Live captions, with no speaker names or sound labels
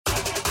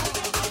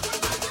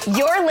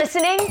You're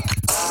listening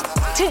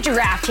to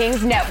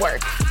DraftKings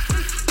Network.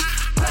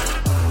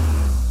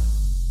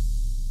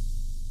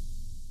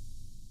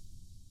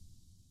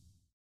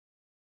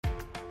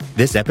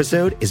 This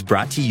episode is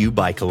brought to you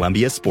by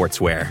Columbia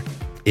Sportswear.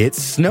 It's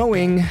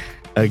snowing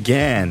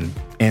again,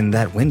 and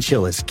that wind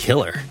chill is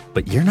killer.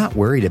 But you're not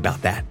worried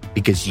about that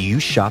because you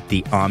shop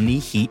the Omni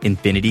Heat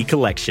Infinity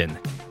Collection.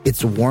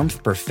 It's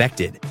warmth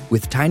perfected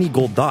with tiny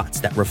gold dots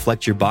that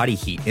reflect your body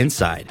heat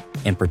inside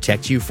and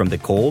protect you from the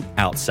cold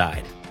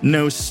outside.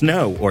 No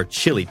snow or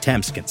chilly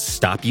temps can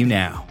stop you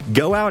now.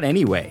 Go out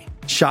anyway.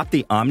 Shop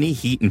the Omni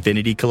Heat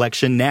Infinity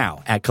Collection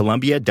now at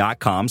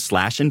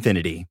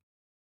Columbia.com/infinity.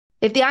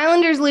 If the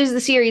Islanders lose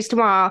the series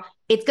tomorrow,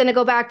 it's going to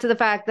go back to the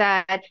fact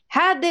that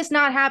had this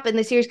not happened,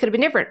 the series could have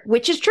been different,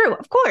 which is true,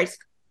 of course.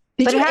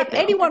 Did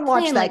anyone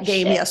watch that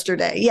game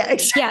yesterday? Yeah,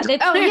 exactly.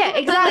 Yeah,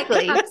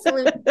 exactly. Like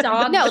absolute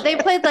dog. No, shit. they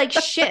played like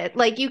shit.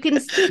 Like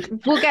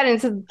we'll get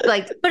into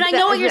like. But I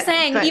know what you're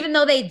saying. But, even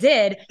though they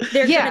did,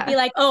 they're gonna be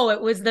like, "Oh,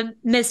 it was the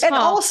missed and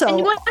call." Also,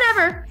 and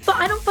whatever. But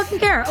I don't fucking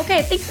care.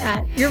 Okay, think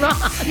that you're wrong.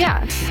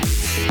 Yeah.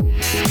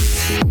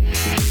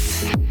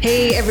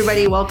 Hey,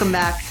 everybody! Welcome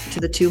back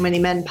to the Too Many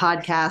Men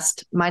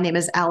podcast. My name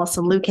is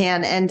Allison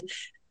Lucan, and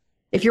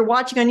if you're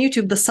watching on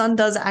YouTube, the sun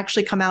does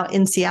actually come out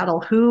in Seattle.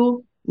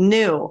 Who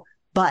knew?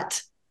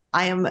 But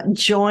I am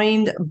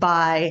joined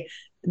by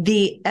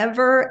the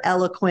ever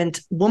eloquent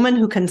woman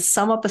who can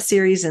sum up a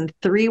series in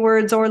 3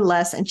 words or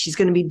less, and she's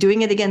going to be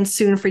doing it again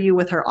soon for you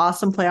with her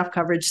awesome playoff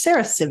coverage,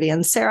 Sarah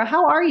Civian. Sarah,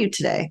 how are you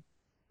today?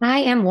 I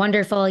am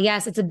wonderful.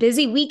 Yes, it's a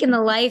busy week in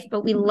the life,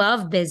 but we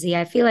love busy.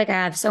 I feel like I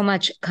have so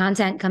much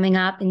content coming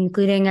up,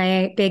 including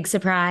a big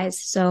surprise.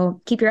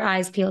 So keep your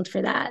eyes peeled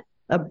for that.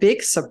 A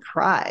big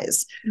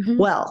surprise. Mm-hmm.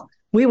 Well,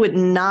 we would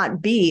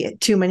not be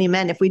Too Many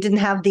Men if we didn't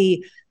have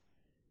the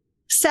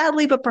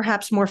sadly, but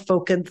perhaps more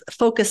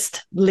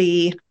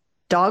focusedly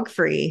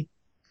dog-free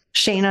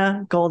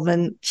Shayna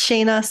Goldman.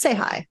 Shayna, say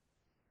hi.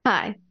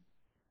 Hi.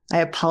 I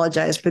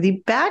apologize for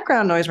the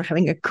background noise. We're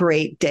having a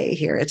great day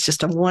here. It's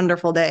just a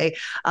wonderful day.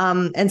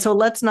 And so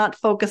let's not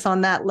focus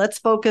on that. Let's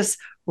focus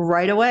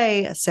right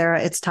away.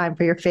 Sarah, it's time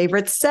for your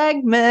favorite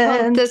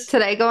segment. Does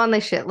today go on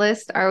the shit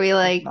list? Are we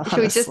like, should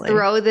we just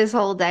throw this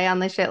whole day on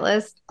the shit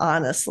list?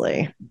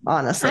 Honestly.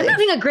 I'm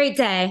having a great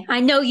day. I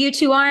know you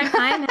two aren't.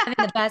 I'm having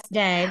the best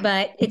day,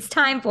 but it's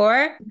time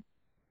for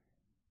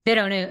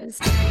Bit-O News.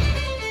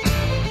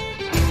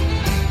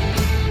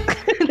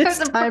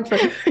 It's time for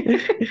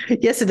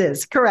yes, it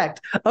is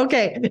correct.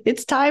 Okay,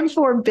 it's time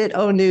for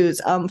Bit-O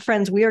News.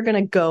 Friends, we are going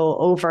to go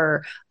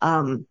over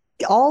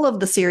all of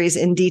the series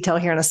in detail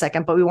here in a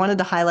second, but we wanted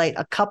to highlight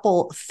a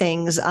couple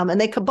things, and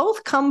they could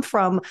both come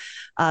from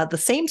the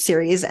same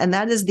series, and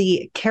that is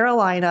the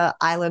Carolina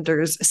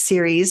Islanders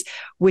series,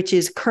 which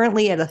is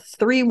currently at a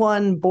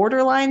 3-1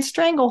 borderline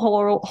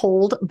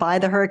stranglehold by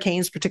the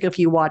Hurricanes, particularly if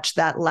you watch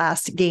that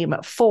last game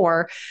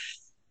 4.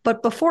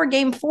 But before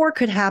game 4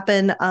 could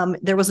happen,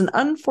 there was an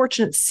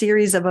unfortunate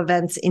series of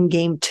events in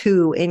game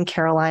 2 in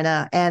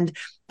Carolina. And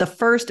the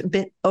first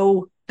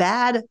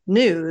bad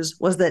news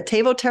was that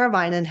Teuvo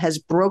Teravainen has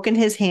broken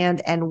his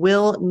hand and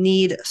will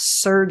need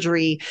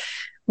surgery.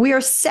 We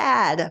are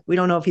sad. We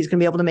don't know if he's going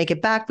to be able to make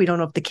it back. We don't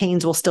know if the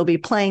Canes will still be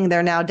playing.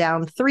 They're now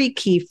down 3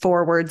 key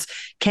forwards.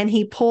 Can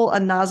he pull a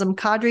Nazem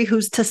Kadri?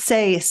 Who's to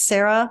say?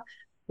 Sarah,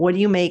 what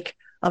do you make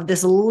of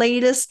this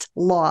latest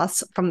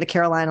loss from the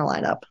Carolina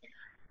lineup?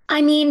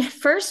 I mean,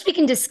 first we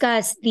can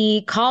discuss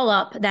the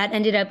call-up that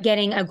ended up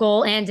getting a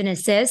goal and an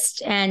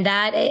assist. And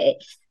that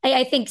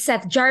I think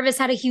Seth Jarvis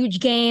had a huge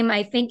game.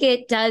 I think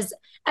it does,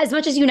 as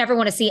much as you never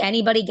want to see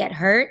anybody get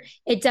hurt,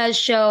 it does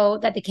show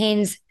that the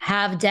Canes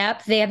have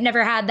depth. They have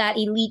never had that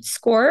elite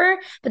scorer,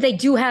 but they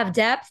do have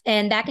depth,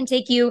 and that can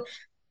take you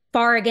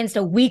far against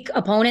a weak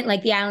opponent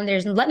like the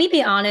Islanders. And let me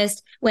be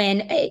honest,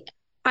 I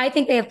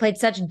think they have played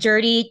such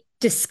dirty,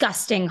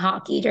 disgusting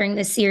hockey during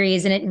this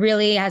series, and it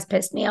really has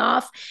pissed me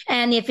off.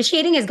 And the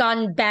officiating has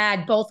gotten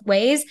bad both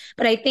ways,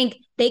 but I think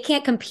they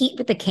can't compete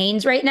with the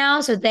Canes right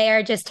now, so they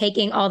are just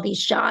taking all these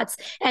shots.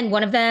 And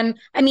one of them,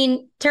 I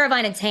mean,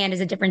 Teravainen's hand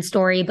is a different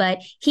story, but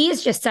he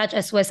is just such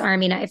a Swiss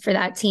Army knife for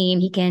that team.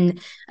 He can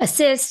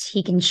assist,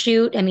 he can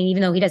shoot. I mean,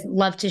 even though he doesn't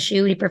love to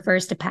shoot, he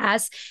prefers to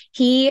pass.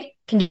 He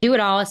can do it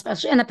all,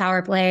 especially in the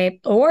power play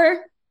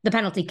or the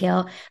penalty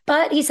kill,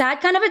 but he's had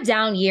kind of a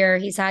down year.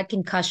 He's had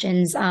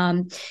concussions.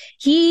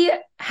 He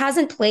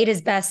hasn't played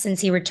his best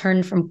since he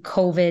returned from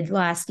COVID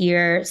last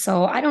year.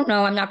 So I don't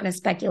know. I'm not going to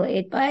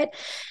speculate, but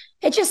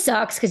it just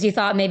sucks because you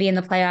thought maybe in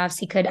the playoffs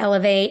he could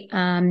elevate.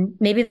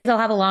 Maybe they'll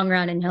have a long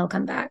run and he'll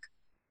come back.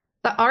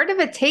 The art of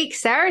a take,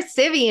 Sarah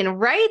Civian,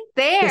 right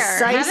there.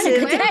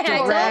 Decisive, I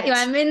told you,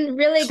 I'm in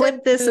really Clip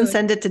good this food. and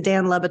send it to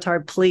Dan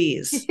Lebitard,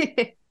 please.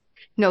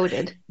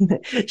 Noted.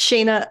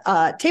 Shayna,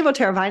 Teuvo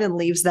Teravainen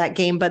leaves that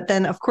game, but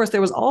then, of course,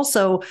 there was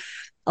also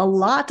a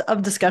lot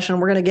of discussion.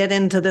 We're going to get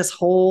into this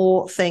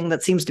whole thing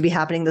that seems to be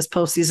happening this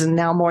postseason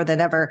now more than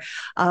ever,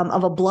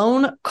 of a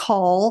blown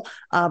call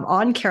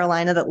on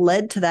Carolina that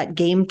led to that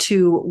game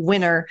 2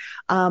 winner.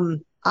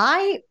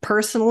 I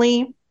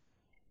personally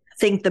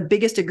think the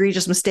biggest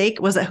egregious mistake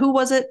was that who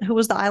was it? Who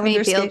was the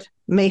Islanders? Mayfield.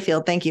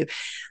 Mayfield. Thank you.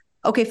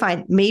 Okay,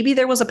 fine. Maybe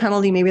there was a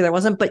penalty. Maybe there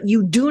wasn't, but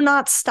you do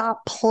not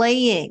stop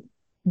playing.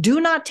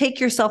 Do not take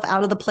yourself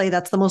out of the play.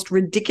 That's the most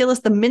ridiculous.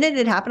 The minute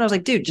it happened, I was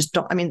like, dude, just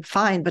don't, I mean,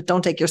 fine, but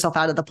don't take yourself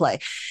out of the play.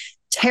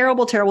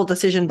 Terrible, terrible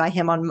decision by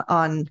him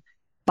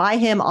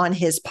on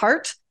his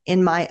part,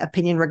 in my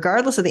opinion,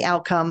 regardless of the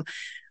outcome.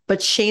 But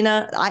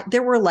Shayna,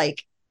 there were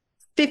like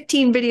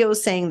 15 videos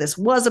saying this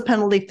was a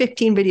penalty,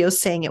 15 videos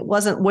saying it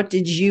wasn't. What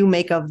did you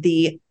make of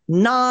the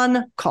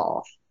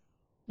non-call?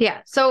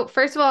 Yeah. So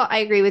first of all, I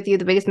agree with you.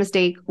 The biggest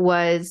mistake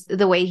was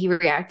the way he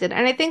reacted.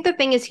 And I think the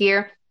thing is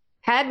here,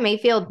 had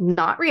Mayfield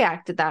not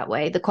reacted that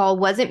way, the call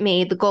wasn't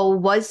made, the goal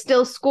was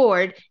still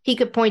scored, he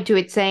could point to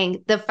it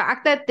saying, the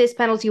fact that this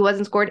penalty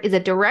wasn't scored is a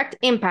direct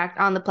impact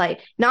on the play,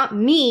 not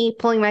me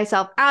pulling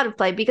myself out of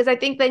play, because I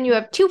think then you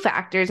have two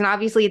factors, and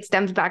obviously it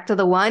stems back to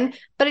the one,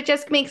 but it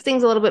just makes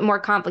things a little bit more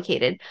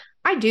complicated.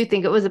 I do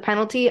think it was a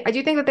penalty. I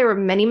do think that there were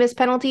many missed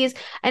penalties.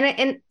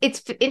 And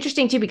it's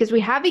interesting, too, because we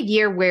have a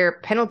year where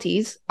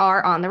penalties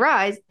are on the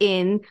rise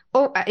in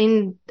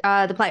the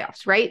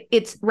playoffs, right?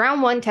 It's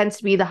round one tends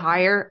to be the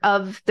higher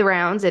of the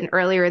rounds. And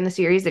earlier in the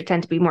series, there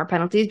tend to be more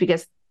penalties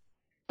because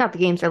not the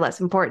games are less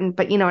important,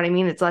 but you know what I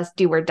mean? It's less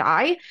do or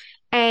die.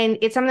 And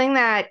it's something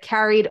that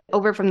carried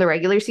over from the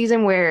regular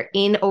season, where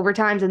in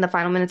overtimes in the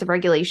final minutes of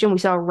regulation, we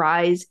saw a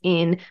rise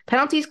in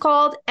penalties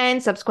called,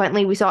 and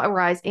subsequently we saw a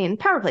rise in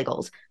power play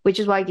goals, which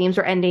is why games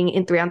were ending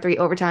in 3-on-3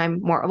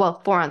 overtime more,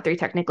 well, 4-on-3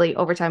 technically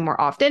overtime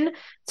more often.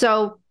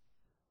 So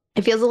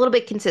it feels a little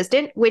bit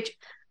consistent, which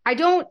I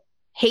don't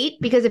hate,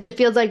 because it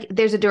feels like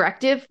there's a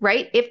directive,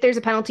 right? If there's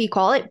a penalty,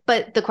 call it.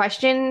 But the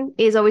question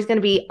is always going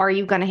to be, are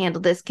you going to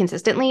handle this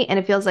consistently? And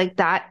it feels like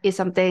that is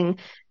something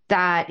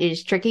that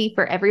is tricky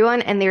for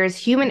everyone. And there's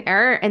human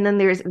error, and then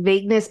there's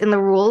vagueness in the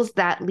rules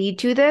that lead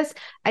to this.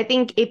 I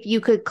think if you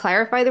could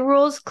clarify the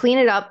rules, clean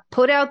it up,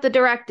 put out the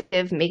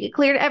directive, make it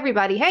clear to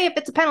everybody, hey, if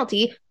it's a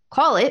penalty,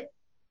 call it,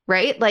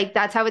 right? Like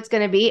that's how it's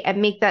going to be, and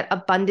make that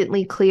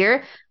abundantly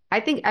clear.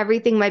 I think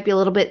everything might be a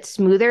little bit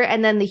smoother,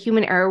 and then the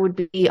human error would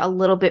be a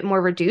little bit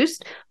more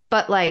reduced.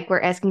 But like, we're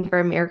asking for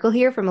a miracle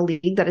here from a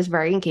league that is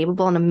very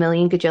incapable in a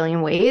million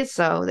gajillion ways.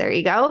 So there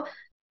you go.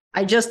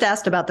 I just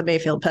asked about the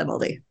Mayfield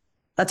penalty.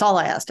 That's all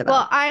I asked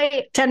about.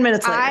 Well, 10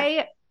 minutes later.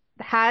 I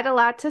had a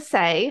lot to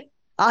say.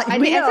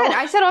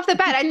 I said off the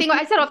bat.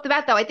 I said off the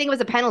bat, though, I think it was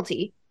a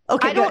penalty.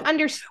 Okay, I don't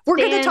understand. We're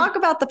going to talk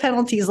about the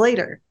penalties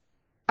later.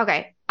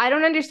 Okay. I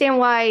don't understand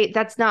why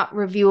that's not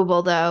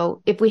reviewable,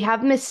 though. If we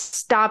have missed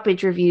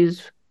stoppage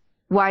reviews,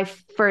 why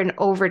for an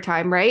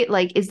overtime, right?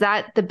 Like, is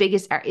that the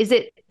biggest error? Is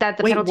it that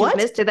the penalty was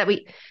missed, or that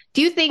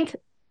do you think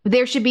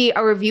there should be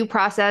a review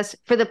process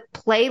for the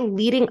play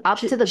leading up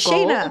to the goal?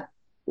 Shayna,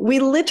 we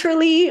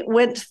literally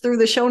went through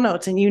the show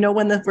notes, and you know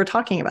when we're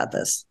talking about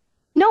this.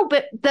 No,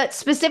 but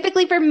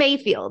specifically for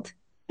Mayfield,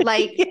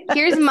 like, yes.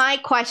 Here's my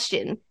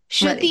question.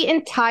 Should the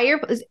entire,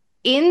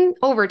 in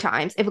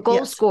overtimes, if a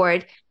goal is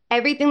scored,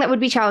 everything that would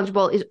be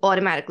challengeable is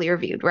automatically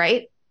reviewed,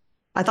 right?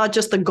 I thought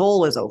just the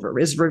goal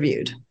is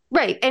reviewed.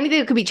 Right. Anything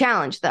that could be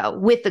challenged, though,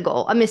 with the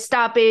goal. A missed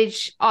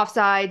stoppage,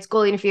 offsides,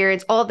 goal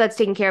interference, all of that's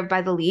taken care of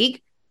by the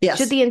league. Yes.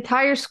 Should the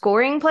entire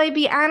scoring play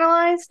be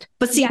analyzed?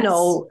 But see,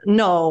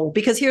 no,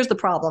 because here's the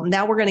problem.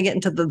 Now we're going to get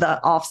into the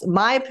off.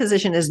 My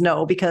position is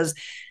no, because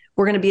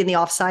we're going to be in the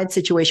offside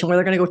situation where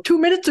they're going to go 2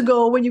 minutes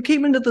ago when you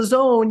came into the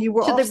zone, you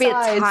were offside. Should there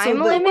be a time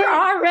limit? We're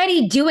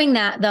already doing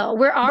that, though.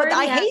 But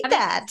I hate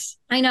that.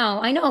 I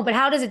know. But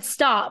how does it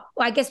stop?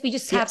 Well, I guess we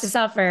just have to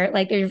suffer.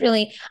 Like, there's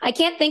really, I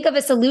can't think of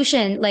a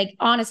solution, like,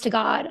 honest to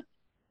God.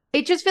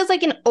 It just feels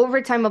like an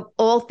overtime of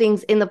all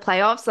things in the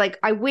playoffs. Like,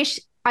 I wish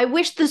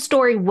the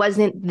story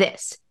wasn't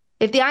this.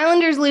 If the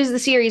Islanders lose the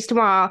series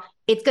tomorrow,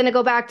 it's going to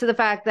go back to the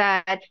fact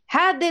that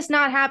had this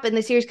not happened,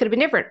 the series could have been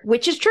different,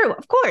 which is true,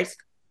 of course.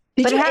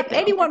 Did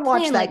anyone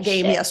watch that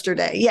game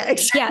yesterday? Yeah,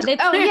 exactly.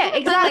 Yeah,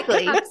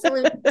 exactly. Like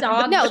absolute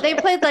dog. No, they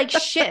played like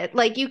shit.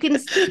 Like,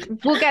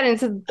 we'll get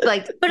into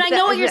like. But I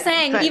know what you're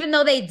saying. Even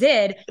though they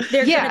did,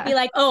 they're going to be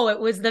like, oh, it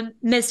was the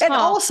missed call. And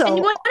also, and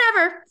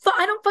whatever.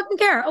 I don't fucking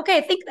care.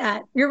 Okay, think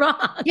that. You're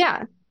wrong.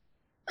 Yeah.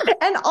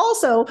 And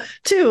also,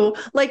 too,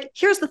 like,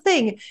 here's the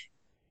thing.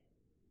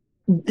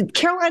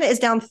 Carolina is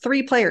down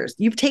 3 players.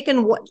 You've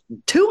taken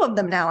 2 of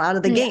them now out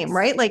of the game,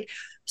 right? Like,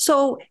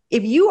 so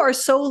if you are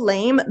so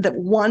lame that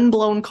one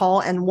blown call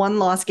and one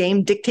lost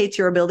game dictates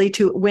your ability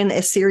to win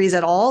a series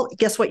at all,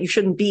 guess what? You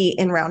shouldn't be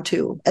in round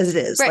 2 as it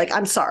is. Right. Like,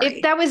 I'm sorry.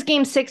 If that was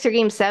game 6 or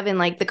game 7,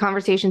 like, the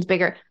conversation's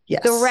bigger.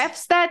 Yes. The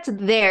refs that's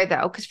there,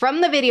 though, because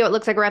from the video, it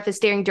looks like a ref is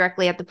staring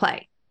directly at the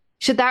play.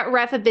 Should that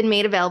ref have been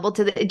made available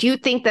do you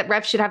think that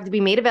refs should have to be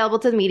made available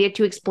to the media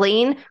to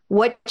explain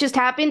what just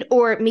happened,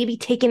 or maybe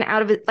taken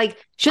out of it? Like,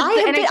 should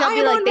the NHL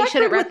be like, they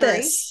shouldn't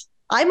referee?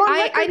 I'm on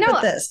record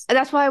with this.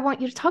 That's why I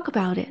want you to talk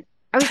about it.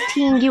 I was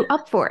teeing you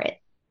up for it.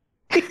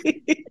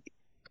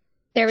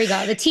 There we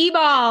go. The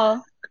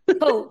T-ball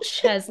coach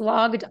has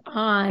logged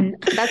on.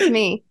 That's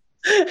me.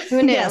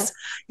 Who knew?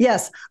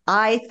 Yes.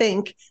 I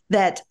think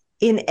that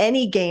in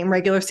any game,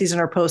 regular season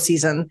or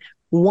postseason,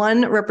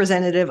 one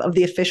representative of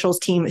the officials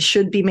team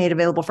should be made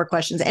available for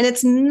questions. And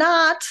it's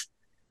not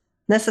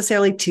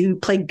necessarily to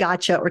play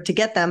gotcha or to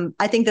get them.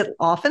 I think that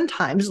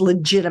oftentimes,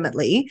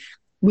 legitimately,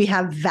 we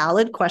have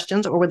valid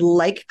questions or would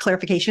like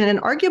clarification,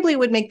 and arguably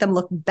would make them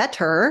look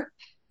better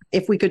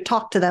if we could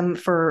talk to them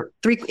for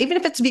even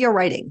if it's via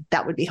writing,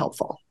 that would be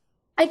helpful.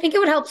 I think it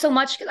would help so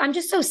much because I'm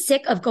just so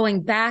sick of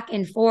going back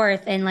and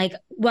forth and like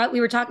what we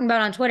were talking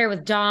about on Twitter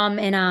with Dom,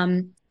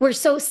 and we're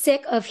so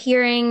sick of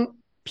hearing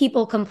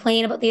people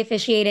complain about the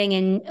officiating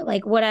and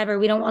like whatever.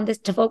 We don't want this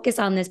to focus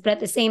on this, but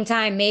at the same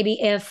time, maybe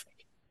if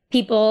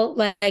people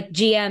like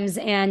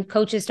GMs and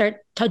coaches start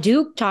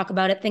to talk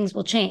about it, things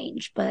will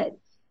change. But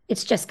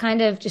it's just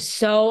kind of just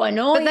so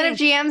annoying. But then if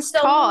GMs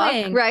talk,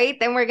 right,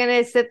 then we're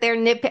going to sit there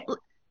nitpick.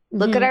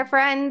 Look at our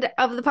friend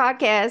of the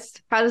podcast.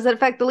 How does it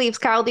affect the Leafs?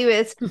 Kyle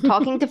Dubas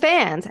talking to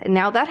fans. And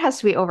now that has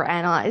to be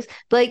overanalyzed.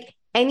 Like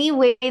any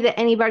way that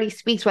anybody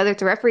speaks, whether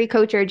it's a referee,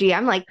 coach, or a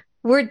GM, like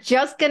we're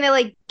just going to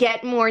like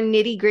get more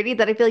nitty gritty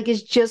that I feel like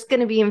is just going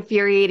to be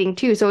infuriating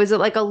too. So is it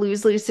like a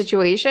lose-lose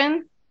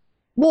situation?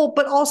 Well,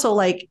 but also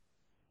like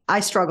I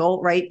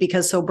struggle, right?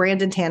 Because so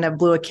Brandon Tanev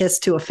blew a kiss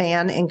to a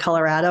fan in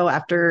Colorado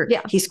after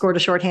he scored a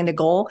shorthanded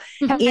goal.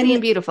 Pretty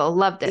and beautiful.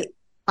 Loved it.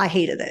 I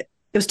hated it.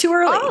 It was too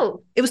early.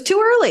 Oh. It was too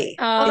early.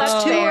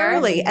 It's too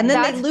early. And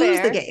then they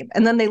lose the game.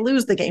 And then they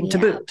lose the game to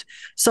boot.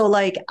 So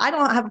like, I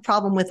don't have a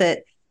problem with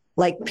it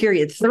like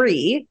period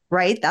 3,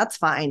 right? That's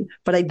fine.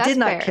 But I did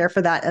not care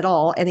for that at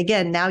all. And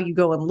again, now you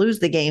go and lose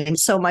the game.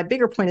 So my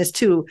bigger point is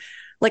too,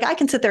 like I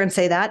can sit there and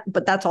say that,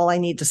 but that's all I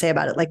need to say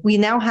about it. Like we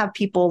now have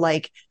people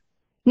like,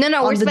 no,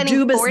 we're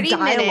spending 40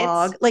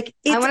 dialogue. minutes. Like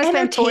I want to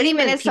spend 40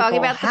 minutes talking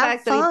about the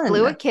fact that he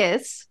blew a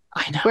kiss.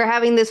 I know. We're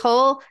having this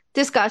whole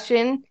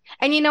discussion.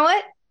 And you know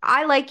what?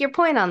 I like your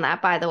point on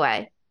that, by the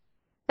way.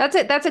 That's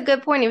it. That's a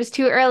good point. It was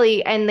too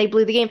early and they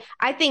blew the game.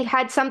 I think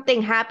had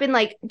something happened,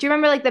 like, do you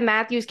remember like the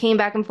Matthews came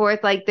back and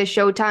forth, like the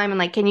Showtime and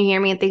like, can you hear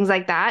me and things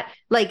like that?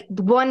 Like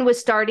one was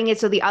starting it,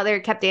 so the other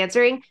kept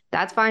answering.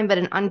 That's fine. But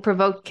an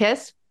unprovoked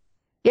kiss,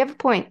 you have a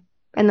point.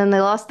 And then they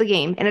lost the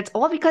game. And it's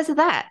all because of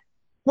that.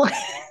 Well,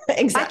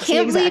 exactly.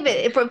 I can't believe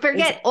it.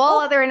 Forget all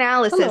other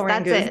analysis. Hello,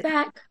 that's Rango. it.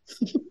 Back.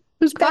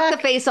 Who's Fuck back? the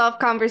face-off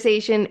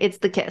conversation. It's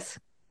the kiss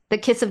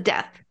of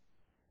death.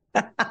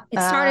 It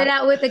started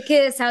out with a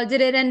kiss. How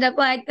did it end up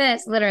like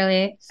this?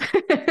 Literally.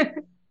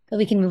 But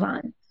we can move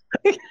on.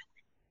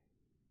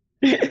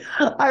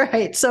 All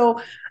right.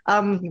 So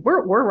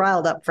we're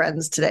riled up,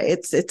 friends, today.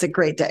 It's a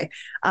great day.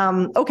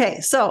 Okay.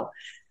 So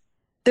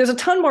there's a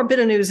ton more bit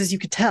of news, as you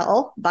could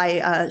tell by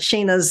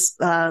Shayna's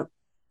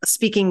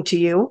speaking to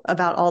you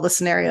about all the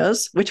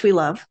scenarios, which we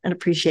love and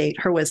appreciate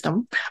her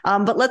wisdom.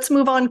 But let's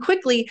move on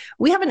quickly.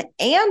 We have an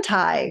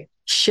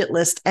anti-shit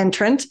list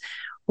entrant,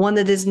 one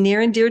that is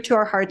near and dear to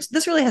our hearts.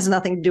 This really has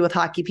nothing to do with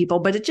hockey, people,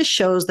 but it just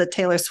shows that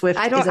Taylor Swift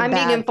I'm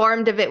being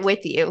informed of it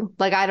with you.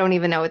 Like, I don't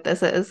even know what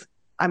this is.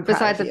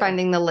 Besides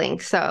finding the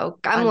link. So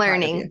I'm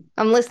learning.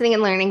 I'm listening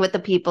and learning with the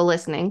people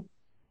listening.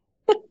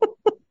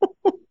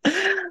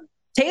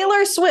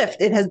 Taylor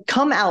Swift, it has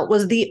come out,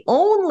 was the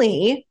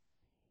only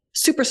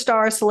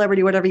superstar,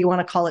 celebrity, whatever you want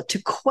to call it,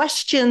 to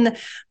question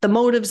the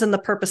motives and the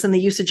purpose and the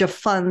usage of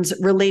funds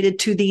related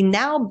to the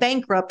now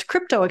bankrupt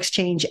crypto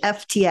exchange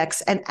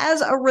FTX. And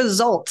as a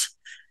result,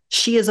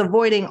 she is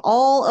avoiding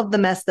all of the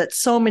mess that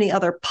so many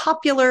other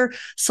popular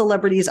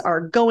celebrities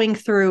are going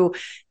through.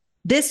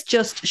 This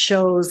just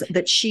shows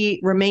that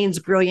she remains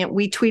brilliant.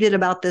 We tweeted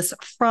about this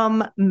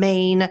from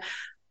Maine.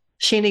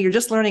 Shayna, you're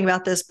just learning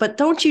about this, but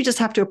don't you just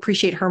have to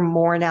appreciate her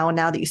more now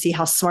that you see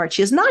how smart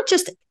she is, not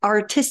just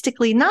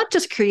artistically, not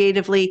just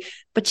creatively,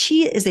 but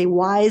she is a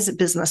wise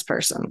business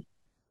person.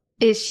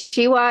 Is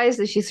she wise?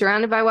 Is she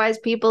surrounded by wise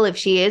people? If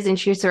she is, and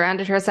she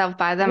surrounded herself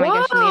by them, I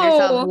guess she made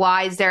herself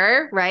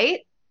wiser,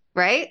 right?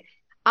 Right?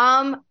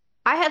 I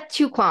have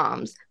 2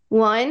 qualms.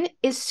 One,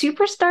 is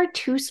superstar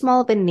too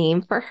small of a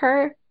name for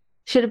her?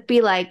 Should it be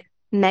like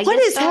megastar? What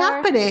is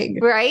happening?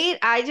 Right?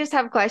 I just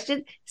have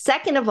questions.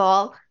 Second of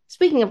all,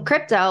 speaking of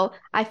crypto,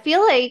 I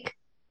feel like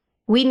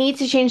we need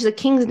to change the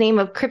king's name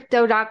of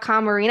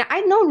crypto.com arena.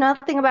 I know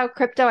nothing about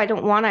crypto. I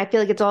don't want to. I feel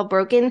like it's all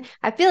broken.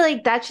 I feel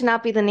like that should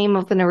not be the name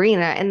of an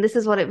arena. And this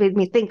is what it made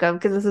me think of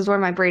because this is where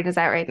my brain is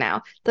at right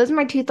now. Those are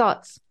my 2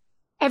 thoughts.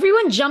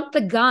 Everyone jumped the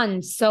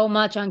gun so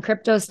much on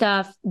crypto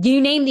stuff. Do you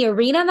name the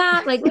arena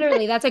that? Like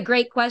literally, that's a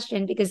great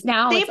question because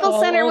now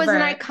Staples Center was an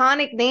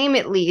iconic name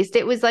at least.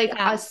 It was like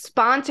a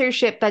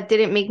sponsorship that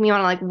didn't make me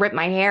want to like rip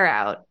my hair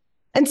out.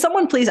 And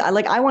someone please,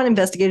 I want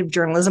investigative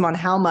journalism on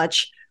how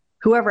much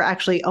whoever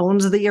actually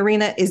owns the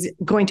arena is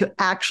going to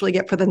actually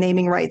get for the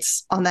naming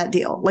rights on that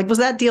deal. Like, was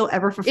that deal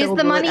ever fulfilled?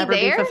 Is the money ever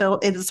there? Be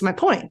fulfilled? It's my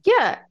point.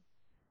 Yeah.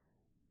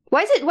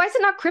 Why is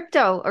it not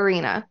Crypto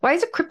Arena? Why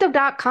is it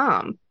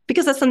crypto.com?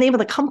 Because that's the name of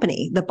the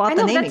company that bought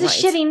the naming rights.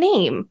 That's a shitty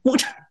name.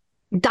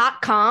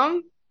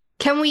 .com?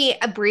 Can we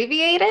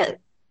abbreviate it?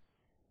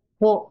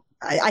 Well,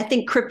 I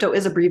think crypto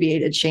is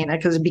abbreviated, Shayna,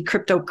 because it'd be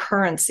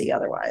cryptocurrency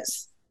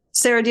otherwise.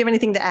 Sarah, do you have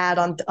anything to add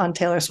on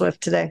Taylor Swift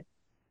today?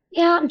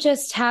 Yeah, I'm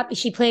just happy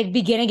she played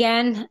Begin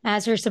Again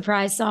as her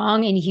surprise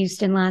song in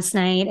Houston last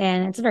night,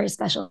 and it's very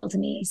special to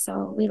me.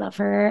 So we love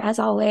her as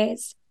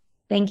always.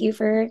 Thank you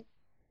for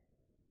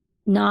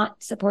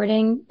not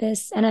supporting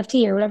this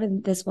NFT or whatever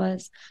this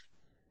was.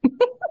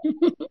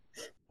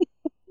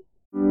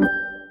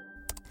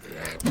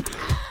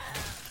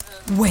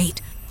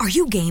 Wait, are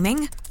you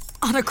gaming?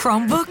 On a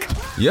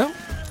Chromebook? Yep.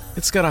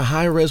 It's got a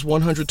high-res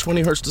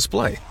 120Hz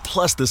display,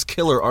 plus this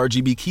killer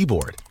RGB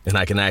keyboard. And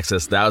I can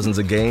access thousands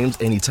of games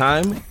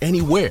anytime,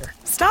 anywhere.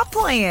 Stop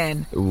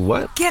playing.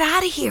 What? Get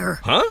out of here.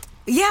 Huh?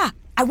 Yeah,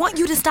 I want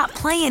you to stop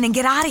playing and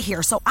get out of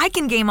here so I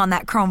can game on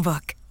that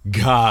Chromebook.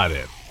 Got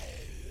it.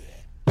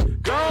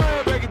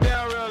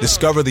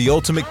 Discover the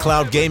ultimate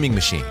cloud gaming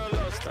machine,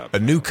 a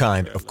new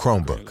kind of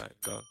Chromebook.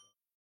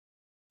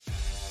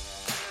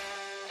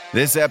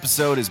 This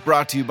episode is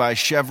brought to you by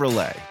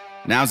Chevrolet.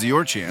 Now's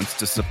your chance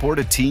to support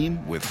a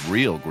team with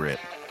real grit.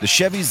 The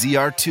Chevy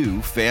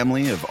ZR2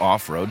 family of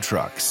off-road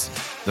trucks.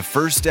 The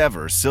first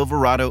ever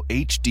Silverado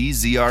HD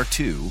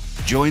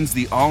ZR2 joins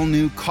the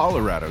all-new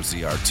Colorado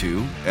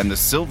ZR2 and the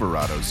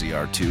Silverado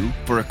ZR2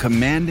 for a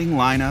commanding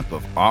lineup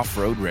of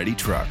off-road ready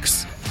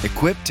trucks,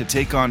 equipped to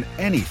take on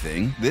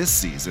anything this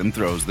season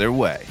throws their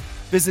way.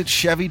 Visit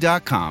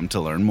Chevy.com to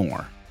learn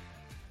more.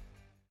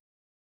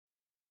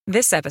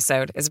 This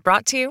episode is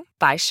brought to you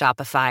by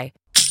Shopify.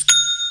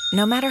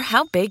 No matter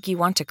how big you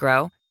want to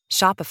grow,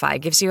 Shopify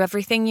gives you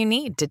everything you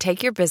need to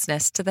take your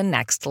business to the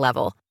next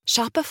level.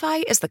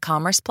 Shopify is the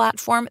commerce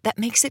platform that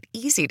makes it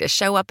easy to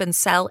show up and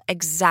sell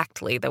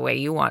exactly the way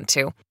you want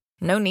to.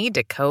 No need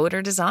to code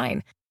or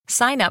design.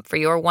 Sign up for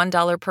your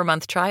 $1 per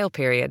month trial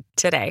period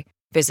today.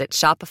 Visit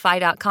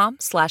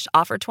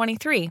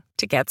shopify.com/offer23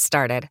 to get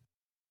started.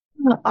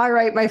 All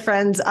right, my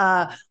friends,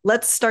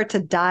 let's start to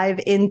dive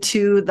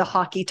into the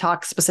hockey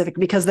talk specific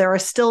because there are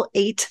still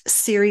 8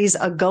 series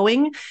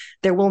going.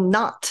 There will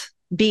not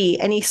be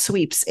any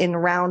sweeps in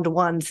round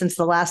 1. Since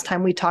the last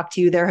time we talked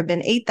to you, there have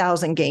been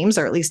 8,000 games,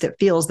 or at least it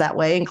feels that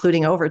way,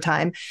 including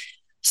overtime.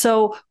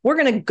 So we're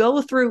going to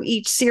go through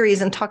each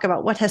series and talk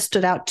about what has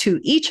stood out to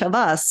each of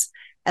us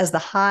as the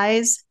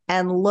highs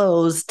and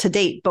lows to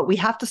date. But we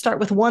have to start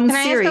with one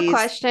series. Can I ask a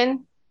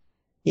question?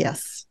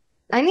 Yes.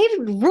 I need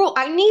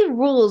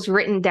rules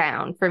written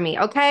down for me,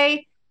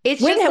 okay?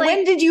 It's just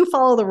when did you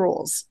follow the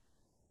rules?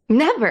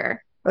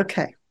 Never.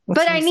 Okay.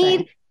 But I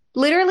need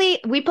literally,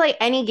 we play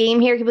any game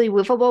here, it could be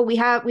wiffle ball.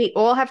 We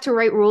all have to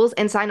write rules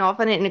and sign off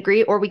on it and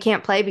agree, or we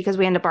can't play because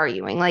we end up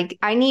arguing. Like,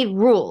 I need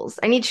rules.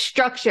 I need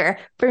structure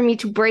for me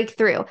to break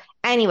through.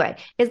 Anyway,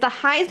 is the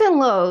highs and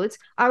lows,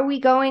 are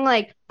we going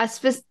like a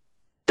specific?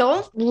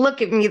 Don't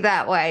look at me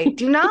that way.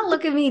 Do not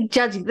look at me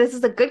judging. This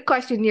is a good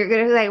question. You're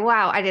going to say,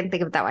 wow, I didn't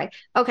think of it that way.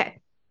 Okay.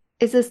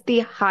 Is this the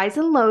highs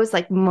and lows,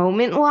 like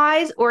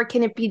moment-wise, or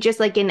can it be just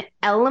like an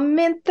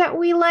element that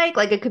we like?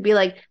 Like it could be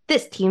like,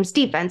 this team's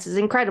defense is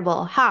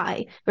incredible,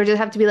 high, or does it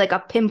have to be like a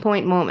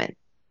pinpoint moment?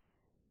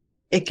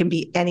 It can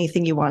be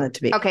anything you want it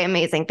to be. Okay,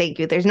 amazing. Thank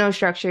you. There's no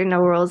structure, no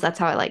rules. That's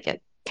how I like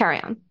it.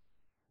 Carry on.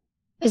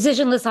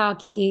 Decisionless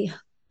hockey.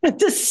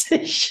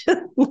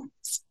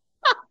 Decisionless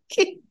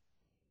hockey.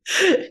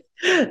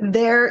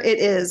 There it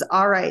is.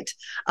 All right.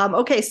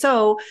 Okay,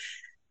 so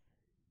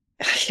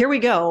here we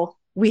go.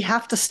 We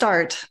have to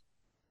start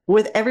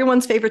with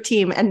everyone's favorite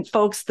team. And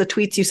folks, the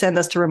tweets you send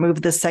us to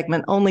remove this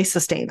segment only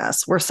sustain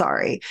us. We're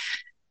sorry.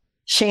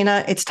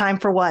 Shayna, it's time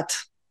for what?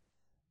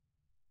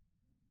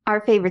 Our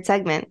favorite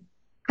segment.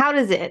 How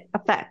does it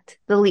affect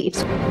the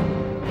Leafs?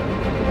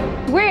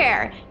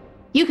 Where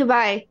you can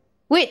buy,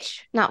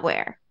 which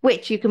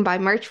you can buy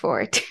merch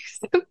for to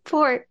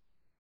support.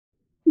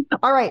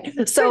 All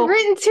right. So I've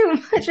written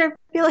too much. I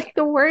feel like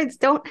the words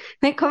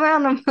they come out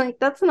and I'm like,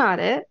 that's not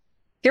it.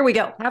 Here we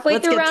go. Halfway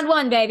through round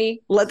 1,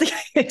 baby.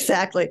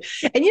 Exactly.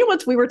 And you know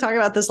what? We were talking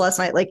about this last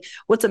night. Like,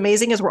 what's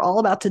amazing is we're all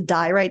about to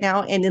die right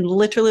now. And in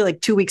literally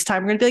like 2 weeks'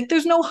 time, we're going to be like,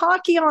 there's no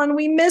hockey on.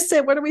 We miss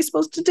it. What are we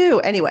supposed to do?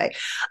 Anyway,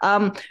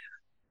 we're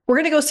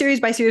going to go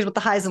series by series with the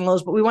highs and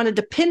lows, but we wanted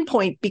to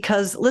pinpoint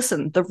because,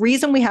 listen, the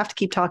reason we have to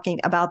keep talking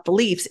about the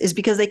Leafs is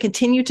because they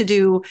continue to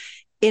do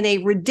in a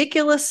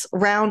ridiculous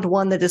round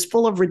 1 that is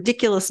full of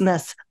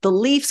ridiculousness. The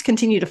Leafs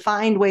continue to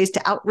find ways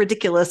to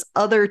out-ridiculous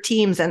other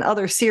teams and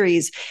other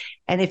series.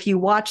 And if you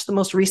watch the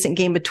most recent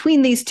game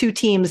between these two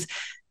teams,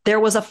 there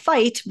was a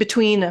fight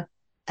between,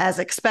 as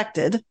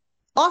expected,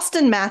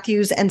 Austin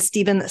Matthews and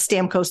Steven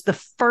Stamkos, the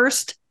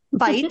first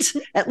fight,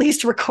 at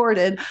least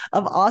recorded,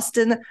 of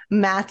Austin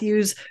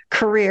Matthews'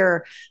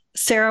 career.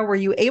 Sarah, were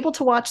you able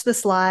to watch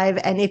this live?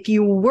 And if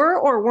you were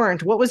or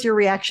weren't, what was your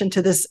reaction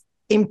to this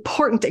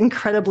important,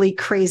 incredibly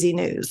crazy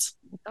news?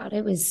 God,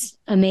 it was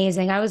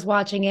amazing. I was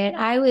watching it.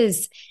 I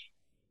was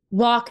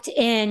walked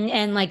in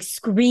and like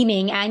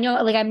screaming. I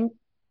know, like I'm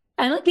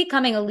like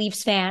becoming a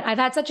Leafs fan. I've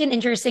had such an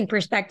interesting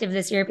perspective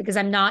this year because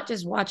I'm not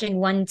just watching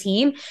one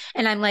team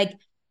and I'm like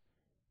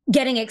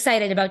getting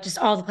excited about just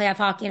all the playoff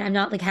hockey, and I'm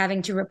not like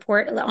having to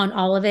report on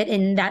all of it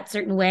in that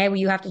certain way where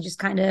you have to just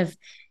kind of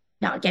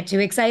not get too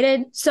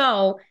excited.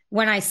 So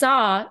when I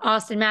saw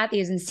Austin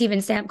Matthews and Steven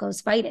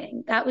Stamkos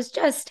fighting, that was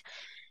just,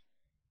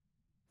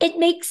 it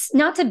makes,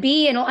 not to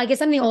be, and I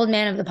guess I'm the old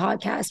man of the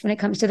podcast when it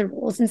comes to the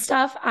rules and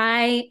stuff.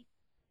 I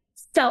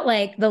felt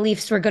like the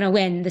Leafs were going to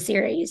win the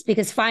series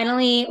because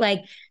finally,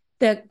 like,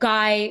 the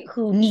guy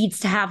who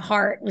needs to have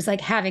heart was like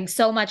having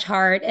so much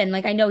heart. And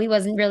like, I know he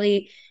wasn't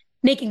really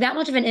making that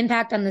much of an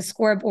impact on the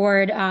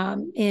scoreboard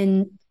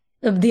in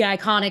the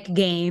iconic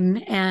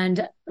game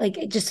and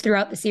like just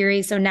throughout the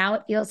series. So now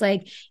it feels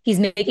like he's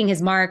making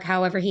his mark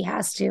however he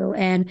has to.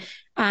 And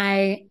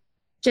I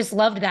just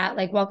loved that.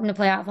 Like, welcome to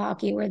playoff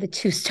hockey where the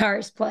two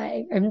stars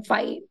play and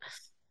fight.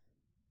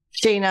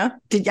 Shayna,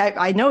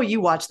 I know you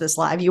watch this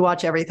live. You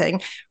watch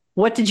everything.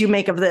 What did you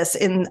make of this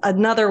in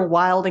another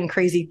wild and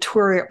crazy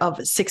tour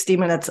of 60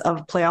 minutes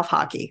of playoff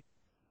hockey?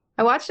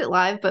 I watched it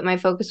live, but my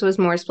focus was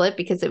more split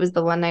because it was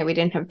the one night we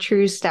didn't have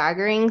true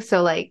staggering.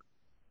 So like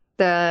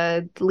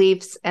the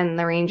Leafs and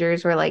the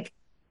Rangers were like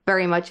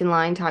very much in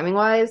line timing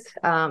wise.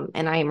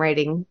 And I am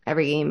writing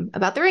every game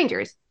about the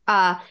Rangers.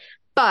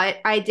 But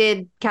I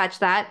did catch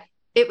that.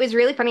 It was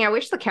really funny. I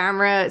wish the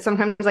camera,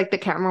 sometimes like the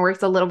camera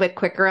works a little bit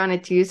quicker on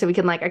it too. So we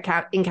can like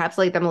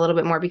encapsulate them a little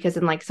bit more because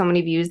in like so many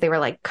views, they were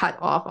like cut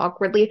off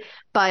awkwardly.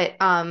 But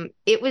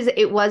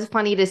it was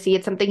funny to see.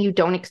 It's something you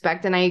don't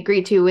expect. And I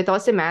agree too with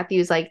Austin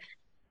Matthews. Like,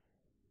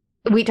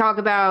 we talk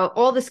about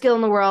all the skill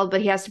in the world,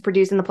 but he has to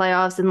produce in the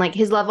playoffs, and like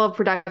his level of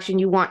production,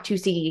 you want to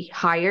see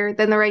higher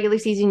than the regular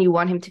season. You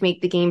want him to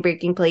make the game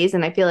breaking plays.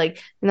 And I feel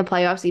like in the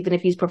playoffs, even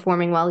if he's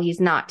performing well, he's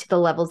not to the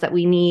levels that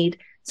we need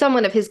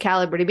someone of his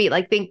caliber to be.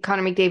 Like, think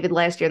Connor McDavid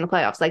last year in the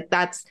playoffs. Like,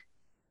 that's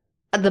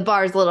the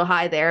bar is a little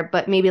high there,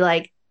 but maybe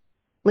like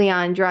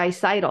Leon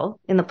Draisaitl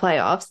in the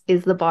playoffs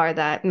is the bar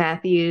that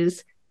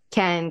Matthews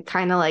can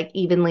kind of like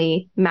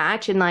evenly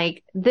match. And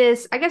like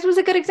this, I guess, was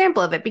a good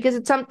example of it because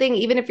it's something,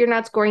 even if you're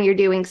not scoring, you're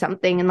doing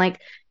something. And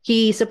like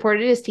he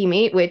supported his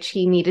teammate, which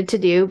he needed to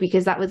do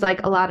because that was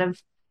like a lot of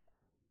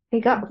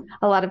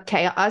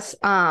chaos.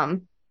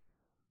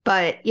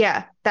 But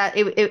yeah, that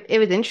it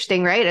was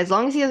interesting, right? As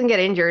long as he doesn't get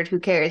injured, who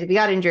cares? If he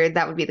got injured,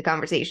 that would be the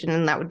conversation.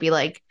 And that would be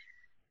like,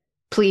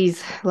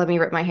 please let me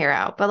rip my hair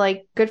out. But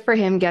like, good for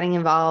him getting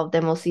involved.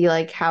 And we'll see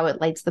like how it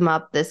lights them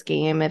up this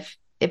game. If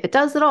it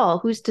does at all,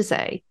 who's to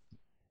say?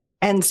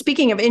 And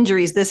speaking of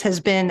injuries, this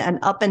has been an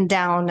up and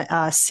down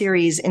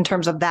series in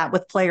terms of that,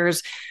 with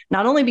players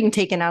not only being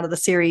taken out of the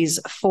series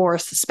for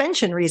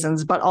suspension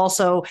reasons, but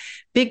also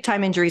big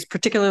time injuries,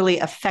 particularly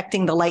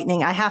affecting the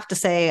Lightning. I have to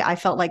say, I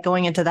felt like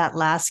going into that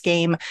last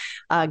game,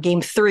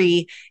 game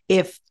 3,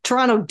 if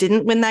Toronto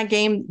didn't win that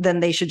game, then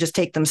they should just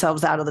take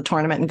themselves out of the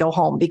tournament and go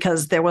home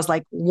because there was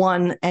like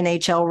one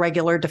NHL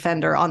regular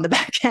defender on the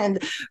back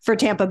end for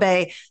Tampa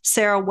Bay.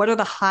 Sarah, what are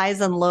the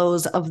highs and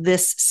lows of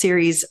this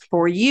series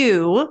for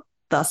you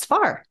thus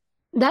far?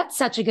 That's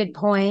such a good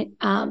point.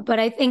 But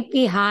I think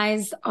the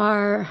highs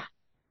are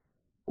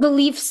the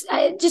Leafs.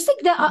 Just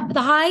like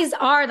the highs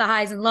are the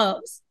highs and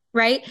lows,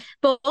 right?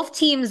 Both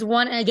teams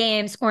won a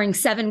game scoring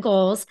 7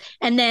 goals.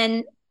 And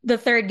then the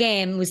third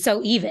game was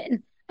so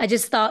even. I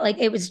just thought like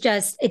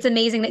it's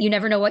amazing that you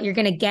never know what you're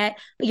going to get,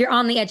 but you're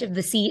on the edge of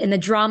the seat and the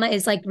drama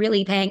is like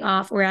really paying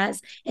off.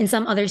 Whereas in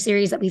some other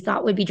series that we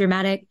thought would be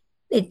dramatic,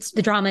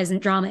 the drama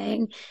isn't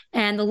dramaing.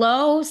 And the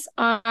lows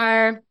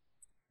are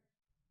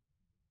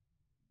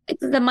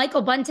the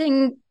Michael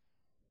Bunting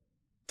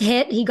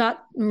hit. He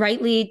got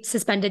rightly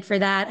suspended for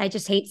that. I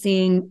just hate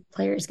seeing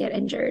players get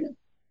injured.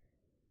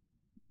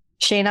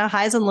 Shayna,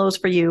 highs and lows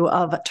for you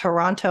of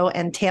Toronto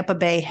and Tampa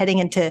Bay heading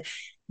into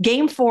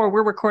Game 4.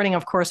 We're recording,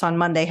 of course, on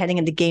Monday, heading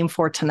into Game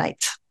 4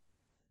 tonight.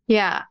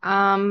 Yeah,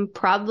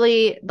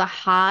 probably the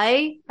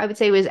high, I would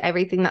say, was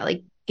everything that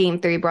like Game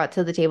 3 brought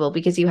to the table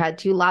because you had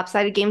 2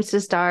 lopsided games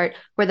to start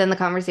where then the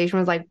conversation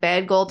was like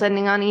bad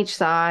goaltending on each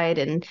side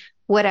and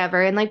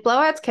whatever. And like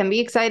blowouts can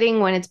be exciting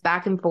when it's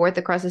back and forth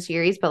across a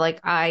series, but like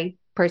I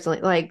personally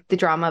like the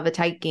drama of a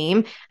tight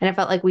game. And I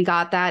felt like we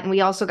got that. And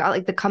we also got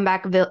like the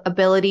comeback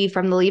ability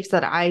from the Leafs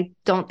that I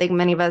don't think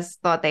many of us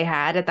thought they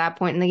had at that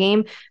point in the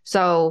game.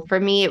 So for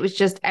me, it was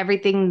just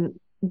everything,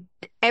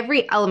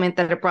 every element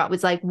that it brought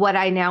was like what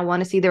I now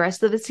want to see the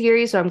rest of the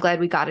series. So I'm glad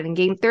we got it in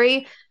Game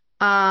 3.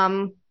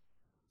 The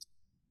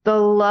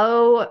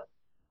low,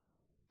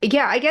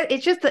 yeah, I guess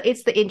it's just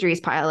it's the injuries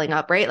piling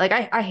up, right? Like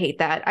I hate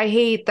that. I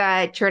hate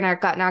that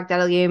Chernak got knocked out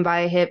of the game by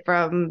a hit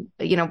from,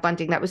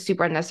 Bunting. That was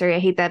super unnecessary. I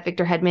hate that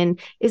Victor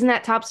Hedman isn't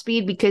at top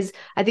speed because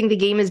I think the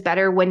game is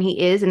better when he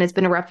is, and it's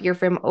been a rough year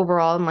for him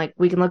overall. And like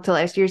we can look to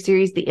last year's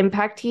series, the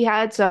impact he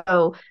had.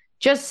 So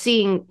just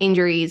seeing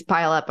injuries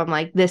pile up, I'm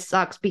like, this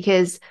sucks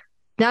because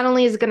not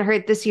only is it going to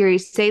hurt this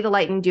series, say the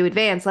Lightning do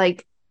advance,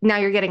 like now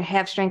you're getting a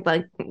half strength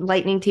like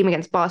Lightning team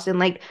against Boston.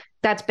 Like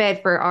that's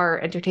bad for our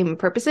entertainment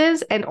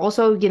purposes. And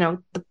also, the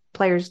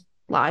players'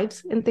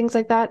 lives and things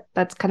like that.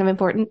 That's kind of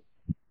important.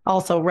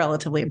 Also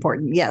relatively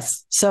important.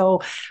 Yes.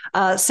 So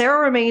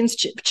Sarah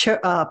remains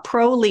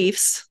pro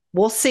Leafs.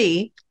 We'll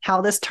see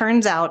how this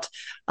turns out.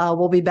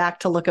 We'll be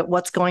back to look at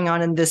what's going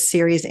on in this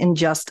series in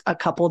just a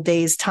couple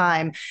days'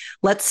 time.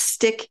 Let's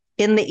stick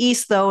in the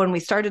East, though, and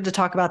we started to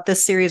talk about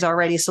this series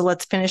already. So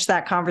let's finish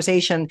that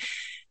conversation.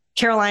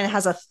 Carolina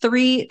has a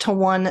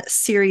 3-1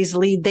 series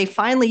lead. They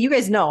finally, you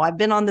guys know, I've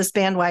been on this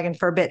bandwagon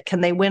for a bit.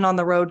 Can they win on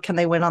the road? Can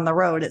they win on the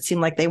road? It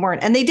seemed like they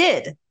weren't. And they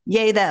did.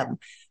 Yay, them.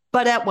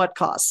 But at what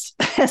cost?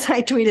 As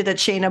I tweeted at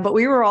Shayna, but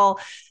we were all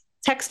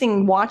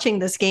texting, watching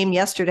this game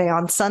yesterday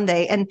on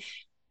Sunday. And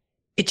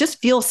it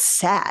just feels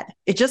sad.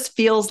 It just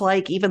feels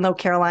like even though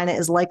Carolina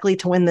is likely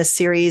to win this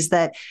series,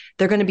 that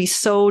they're going to be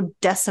so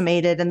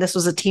decimated. And this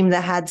was a team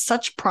that had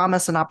such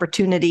promise and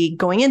opportunity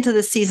going into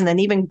this season and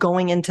even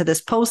going into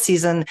this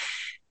postseason.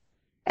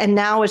 And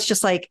now it's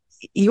just like,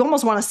 you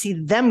almost want to see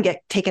them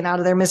get taken out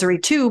of their misery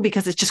too,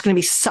 because it's just going to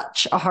be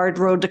such a hard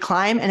road to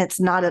climb. And it's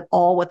not at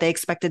all what they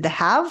expected to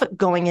have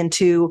going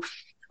into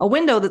a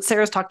window that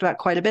Sarah's talked about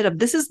quite a bit of.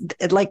 This is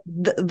like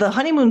the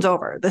honeymoon's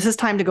over. This is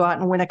time to go out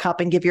and win a cup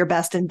and give your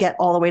best and get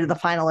all the way to the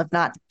final, if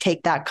not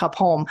take that cup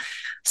home.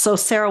 So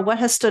Sarah, what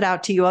has stood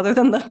out to you other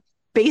than the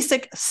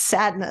basic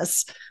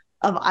sadness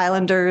of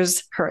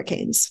Islanders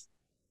Hurricanes?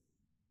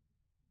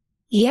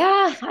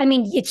 Yeah, I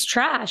mean, it's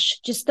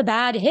trash. Just the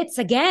bad hits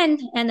again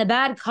and the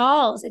bad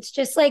calls. It's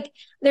just like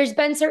there's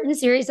been certain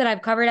series that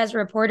I've covered as a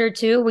reporter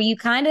too, where you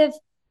kind of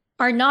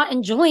are not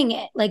enjoying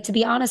it. Like, to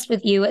be honest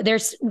with you,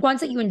 there's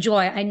ones that you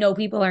enjoy. I know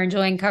people are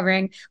enjoying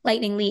covering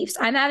Lightning Leafs.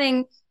 I'm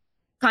having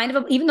kind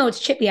of, even though it's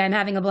chippy, I'm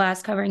having a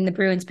blast covering the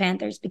Bruins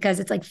Panthers because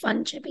it's like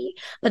fun chippy.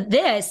 But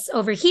this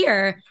over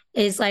here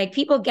is like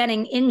people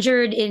getting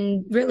injured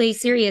in really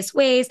serious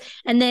ways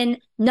and then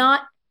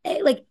not,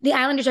 like the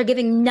Islanders are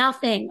giving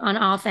nothing on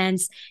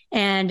offense,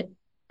 and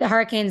the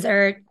Hurricanes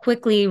are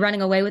quickly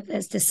running away with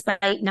this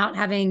despite not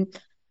having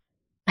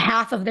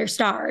half of their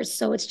stars.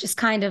 So it's just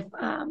kind of,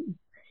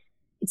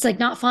 it's like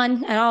not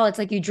fun at all. It's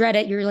like you dread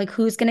it. You're like,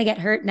 who's going to get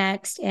hurt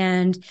next?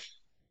 And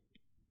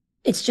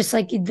it's just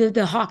like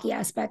the hockey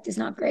aspect is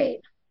not great.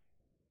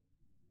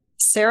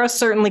 Sarah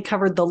certainly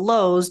covered the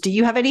lows. Do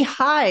you have any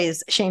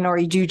highs, Shane, or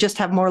do you just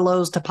have more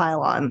lows to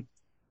pile on?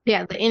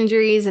 Yeah, the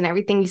injuries and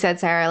everything you said,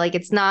 Sarah, like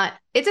it's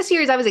a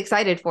series I was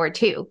excited for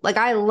too. Like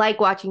I like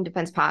watching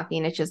defensive hockey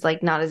and it's just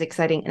like not as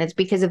exciting. And it's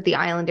because of the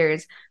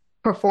Islanders'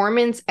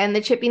 performance and the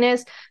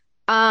chippiness.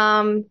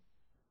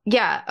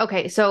 Yeah.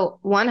 Okay. So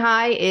one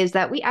high is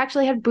that we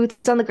actually had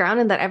boots on the ground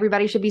and that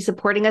everybody should be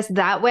supporting us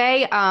that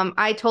way.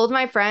 I told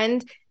my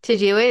friend to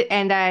do it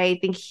and I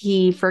think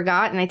he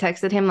forgot. And I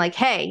texted him like,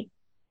 hey,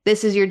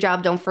 this is your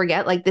job. Don't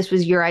forget, like, this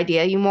was your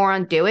idea. You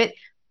moron, do it.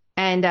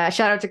 And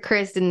shout out to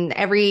Chris and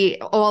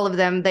all of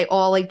them. They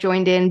all like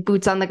joined in,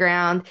 boots on the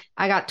ground.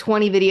 I got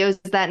 20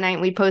 videos that night.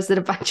 We posted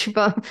a bunch of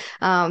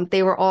them.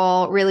 They were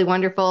all really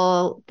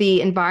wonderful.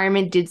 The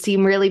environment did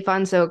seem really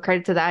fun. So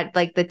credit to that,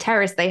 like the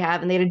terrace they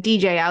have, and they had a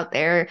DJ out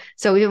there.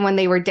 So even when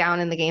they were down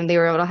in the game, they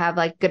were able to have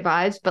like good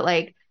vibes. But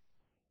like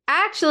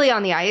actually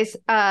on the ice,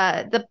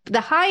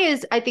 the high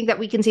is, I think that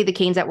we can see the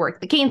Canes at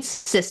work, the Canes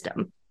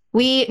system.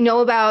 We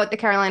know about the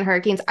Carolina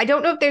Hurricanes. I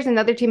don't know if there's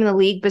another team in the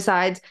league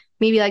besides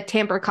maybe like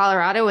Tampa or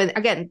Colorado, and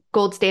again,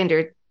 gold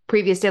standard,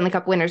 previous Stanley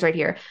Cup winners right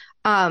here,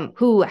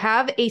 who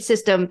have a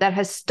system that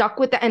has stuck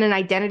with them and an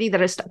identity that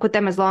has stuck with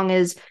them as long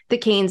as the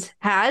Canes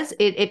has.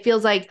 It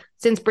feels like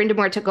since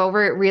Brind'Amour took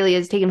over, it really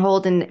has taken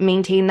hold and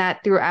maintained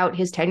that throughout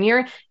his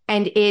tenure.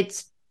 And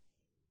it's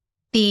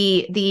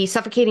the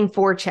suffocating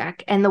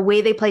forecheck and the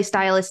way they play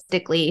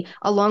stylistically,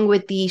 along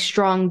with the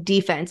strong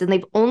defense. And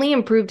they've only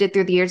improved it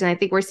through the years. And I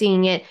think we're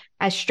seeing it,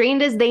 as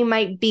strained as they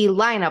might be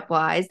lineup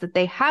wise, that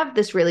they have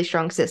this really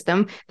strong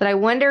system that I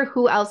wonder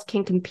who else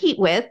can compete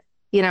with.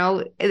 You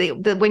know,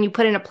 when you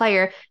put in a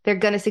player, they're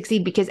going to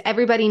succeed because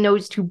everybody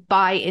knows to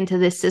buy into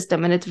this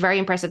system. And it's very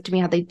impressive to me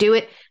how they do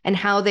it and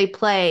how they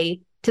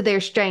play to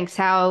their strengths,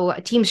 how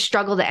teams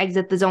struggle to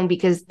exit the zone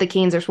because the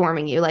Canes are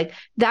swarming you. Like,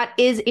 that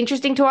is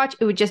interesting to watch.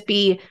 It would just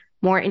be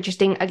more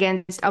interesting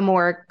against a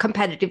more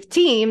competitive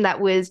team that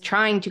was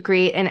trying to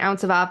create an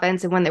ounce of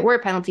offense. And when there were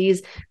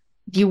penalties,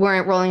 you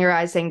weren't rolling your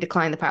eyes saying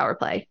decline the power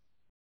play.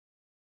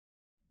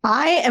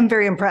 I am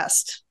very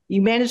impressed.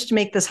 You managed to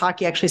make this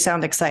hockey actually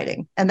sound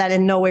exciting. And that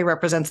in no way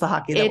represents the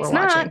hockey that we're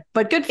watching.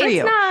 But good for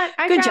you. It's not.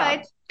 I Good tried.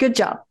 job. Good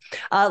job.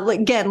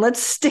 Again, let's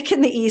stick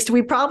in the East.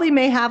 We probably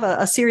may have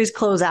a series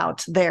close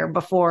out there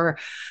before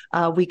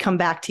we come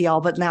back to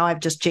y'all. But now I've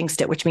just jinxed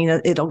it, which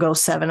means it'll go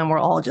 7 and we'll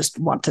all just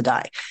want to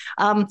die.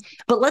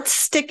 But let's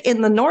stick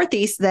in the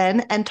Northeast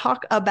then and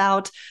talk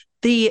about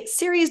the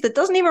series that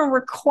doesn't even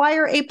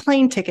require a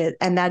plane ticket,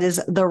 and that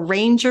is the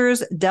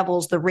Rangers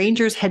Devils. The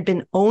Rangers had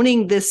been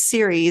owning this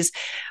series,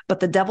 but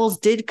the Devils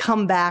did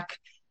come back.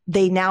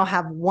 They now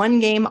have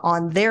one game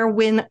on their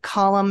win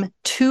column,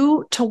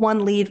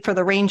 2-1 lead for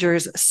the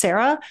Rangers.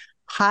 Sarah,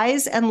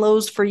 highs and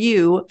lows for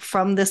you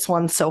from this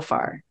one so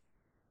far?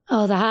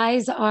 Oh, the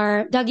highs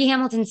are Dougie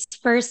Hamilton's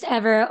first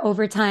ever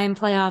overtime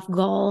playoff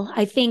goal.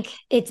 I think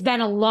it's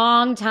been a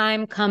long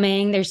time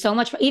coming. There's so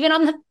much, even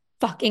on the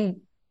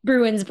fucking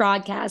Bruins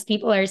broadcast,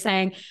 people are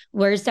saying,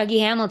 where's Dougie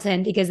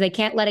Hamilton? Because they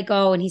can't let it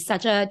go. And he's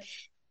such a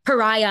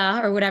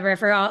pariah or whatever,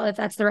 if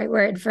that's the right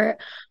word, for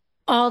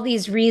all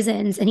these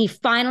reasons. And he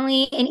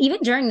finally, and even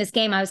during this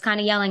game, I was kind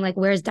of yelling, like,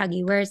 where's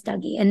Dougie? Where's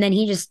Dougie? And then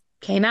he just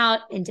came out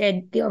and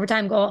did the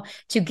overtime goal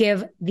to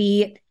give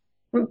the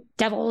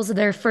Devils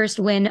their first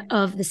win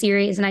of the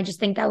series. And I just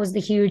think that was the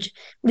huge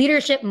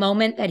leadership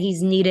moment that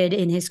he's needed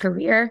in his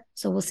career.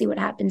 So we'll see what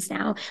happens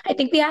now. I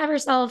think we have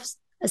ourselves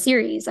a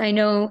series. I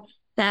know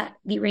that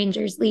the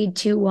Rangers lead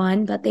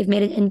 2-1, but they've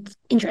made it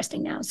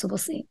interesting now. So we'll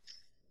see.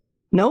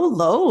 No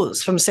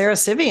lows from Sarah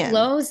Sivian.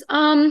 Lows?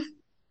 I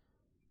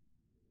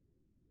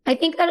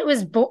think that it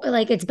was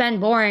it's been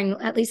boring.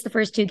 At least the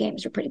first 2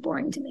 games were pretty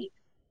boring to me.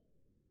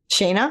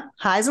 Shayna,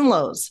 highs and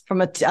lows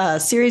from a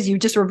series you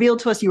just revealed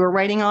to us you were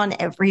writing on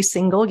every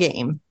single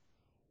game.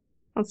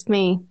 That's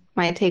me.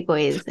 My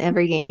takeaways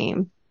every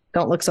game.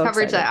 Don't look so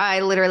coverage excited. That I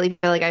literally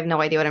feel like I have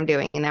no idea what I'm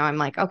doing, and now I'm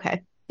like,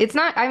 okay, it's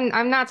not.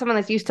 I'm not someone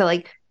that's used to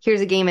like,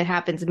 here's a game, it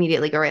happens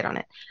immediately, go right on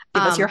it.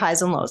 Give us your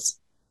highs and lows.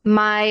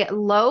 My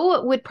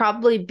low would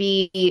probably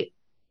be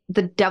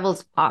the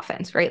Devils'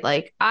 offense, right?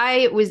 Like,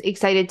 I was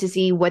excited to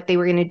see what they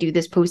were going to do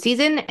this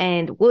postseason,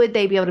 and would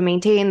they be able to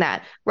maintain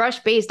that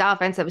rush-based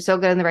offense that was so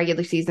good in the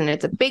regular season?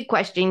 It's a big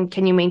question.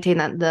 Can you maintain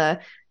that in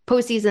the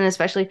postseason,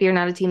 especially if you're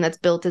not a team that's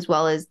built as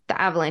well as the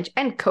Avalanche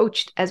and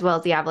coached as well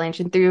as the Avalanche?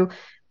 And through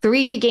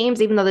 3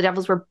 games, even though the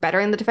Devils were better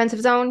in the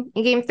defensive zone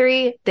in game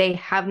 3, they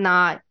have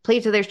not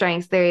played to their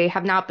strengths. They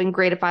have not been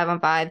great at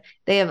 5-on-5.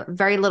 They have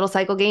very little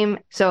cycle game.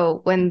 So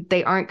when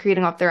they aren't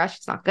creating off the rush,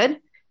 it's not good.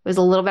 It was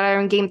a little better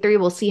in game 3.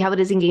 We'll see how it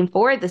is in game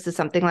 4. This is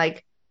something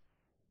like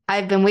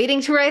I've been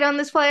waiting to write on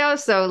this playoff.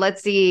 So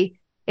let's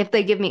see if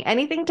they give me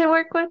anything to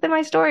work with in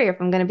my story, or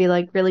if I'm going to be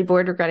like really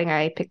bored regretting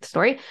I picked the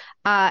story.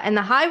 And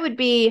the high would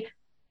be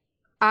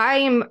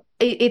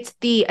it's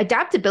the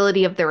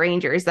adaptability of the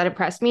Rangers that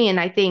impressed me. And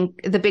I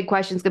think the big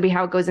question is going to be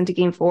how it goes into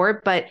game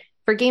 4. But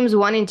for games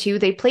 1 and 2,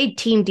 they played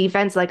team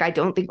defense like I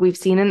don't think we've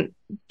seen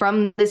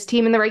from this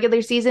team in the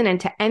regular season. And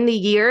to end the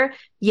year,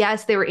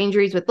 yes, there were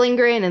injuries with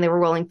Lindgren and they were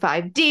rolling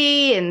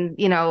 5D and,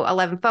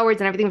 11 forwards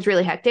and everything was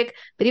really hectic.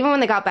 But even when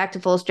they got back to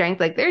full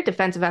strength, like their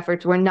defensive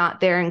efforts were not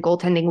there and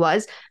goaltending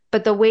was.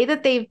 But the way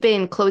that they've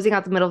been closing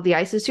out the middle of the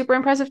ice is super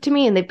impressive to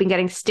me. And they've been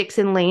getting sticks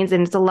in lanes,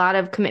 and it's a lot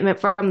of commitment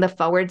from the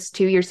forwards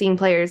too. You're seeing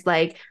players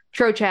like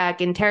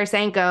Trocheck and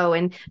Tarasenko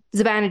and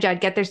Zibanejad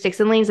get their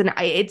sticks in lanes. And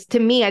it's, to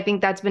me, I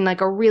think that's been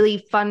like a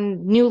really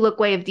fun new look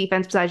way of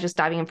defense besides just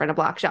diving in front of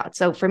block shots.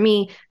 So for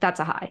me, that's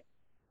a high.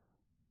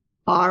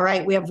 All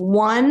right. We have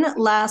one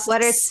last.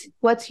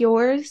 What's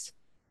yours?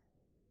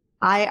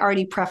 I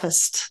already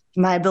prefaced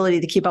my ability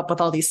to keep up with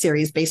all these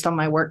series based on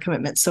my work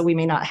commitments, so we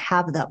may not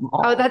have them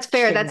all. Oh, that's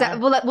fair.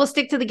 We'll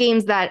stick to the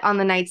games that on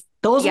the nights.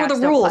 Those were the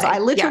rules. Play. I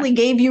literally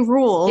gave you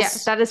rules.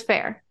 Yes, that is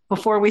fair.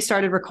 Before we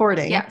started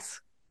recording.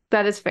 Yes,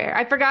 that is fair.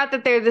 I forgot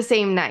that they're the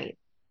same night.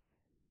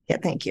 Yeah,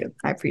 thank you.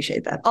 I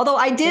appreciate that. Although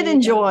I did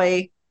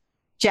enjoy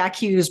Jack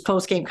Hughes'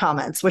 post-game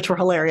comments, which were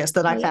hilarious,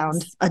 that I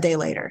found a day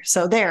later.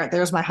 So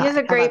there's my high. He has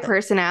a great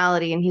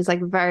personality, and he's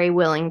like very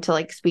willing to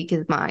like speak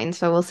his mind.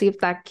 So we'll see if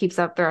that keeps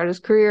up throughout his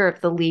career, or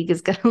if the league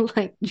is gonna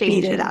like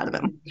change beat it out of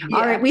him. Yeah.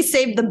 All right, we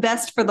saved the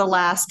best for the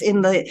last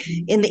in the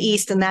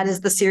East, and that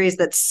is the series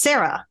that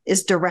Sarah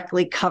is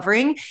directly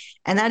covering,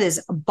 and that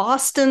is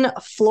Boston,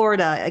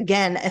 Florida.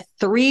 Again, a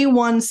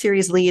 3-1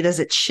 series lead as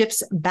it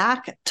shifts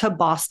back to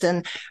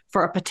Boston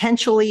for a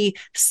potentially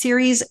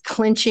series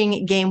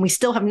clinching game. We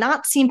still have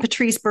not seen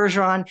Patrice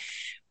Bergeron.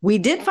 We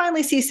did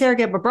finally see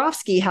Sergei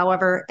Bobrovsky,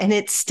 however, and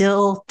it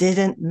still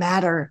didn't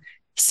matter.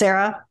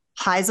 Sarah,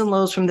 highs and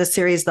lows from this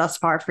series thus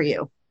far for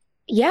you.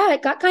 Yeah,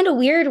 it got kind of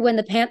weird when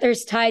the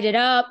Panthers tied it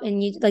up,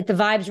 and the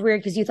vibes were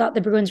weird because you thought the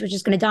Bruins were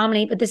just going to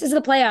dominate. But this is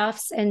the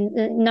playoffs,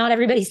 and not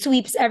everybody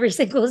sweeps every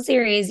single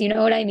series. You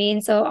know what I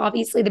mean? So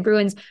obviously the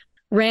Bruins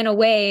ran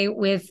away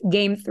with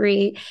game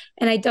 3.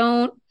 And I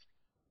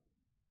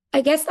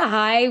guess the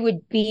high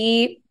would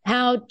be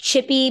how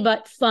chippy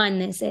but fun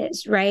this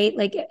is, right?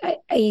 Like,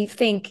 I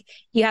think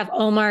you have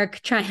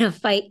Ullmark trying to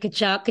fight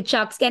Tkachuk.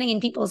 Tkachuk's getting in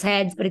people's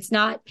heads, but it's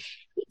not.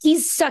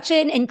 He's such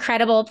an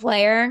incredible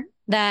player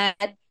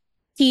that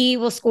he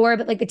will score,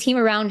 but like the team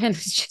around him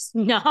is just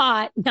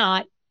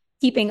not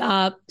keeping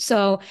up.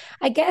 So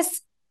I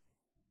guess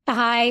the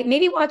high,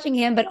 maybe watching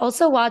him, but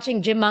also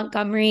watching Jim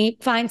Montgomery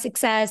find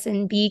success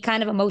and be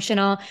kind of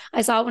emotional.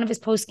 I saw one of his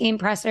post-game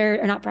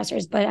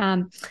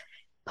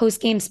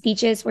post-game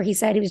speeches where he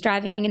said he was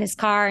driving in his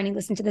car and he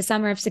listened to the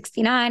Summer of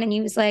 '69 and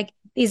he was like,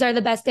 these are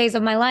the best days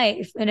of my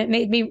life. And it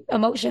made me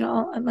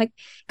emotional. I'm like,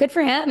 good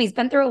for him. He's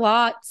been through a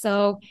lot.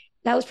 So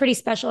that was pretty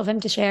special of him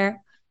to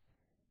share.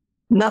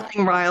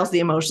 Nothing riles the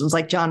emotions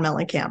like John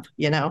Mellencamp,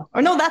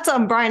 Or no, that's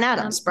Bryan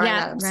Adams.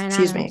 Bryan Adams.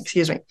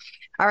 Excuse me.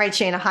 All right,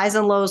 Shayna, highs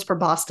and lows for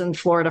Boston,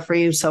 Florida for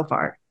you so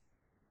far.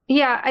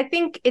 Yeah, I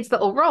think it's the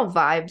overall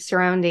vibe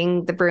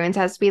surrounding the Bruins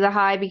has to be the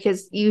high,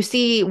 because you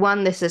see,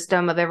 the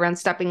system of everyone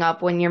stepping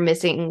up when you're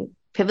missing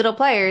pivotal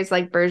players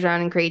like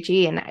Bergeron and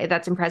Krejci, and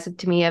that's impressive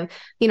to me of,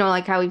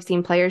 like how we've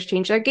seen players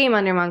change their game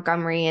under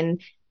Montgomery,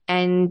 and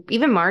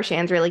even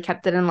Marchand's really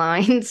kept it in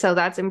line. So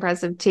that's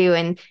impressive too.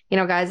 And,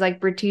 guys like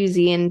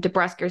Bertuzzi and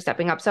DeBrusk are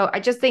stepping up. So I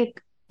just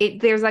think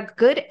there's like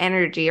good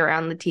energy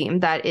around the team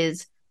that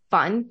is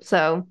fun.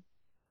 So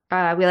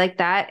we like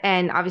that.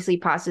 And obviously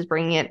Paz is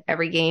bringing it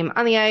every game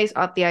on the ice,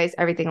 off the ice,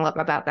 everything I love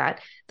about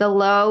that. The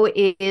low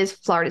is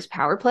Florida's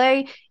power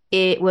play.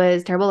 It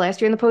was terrible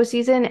last year in the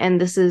postseason, and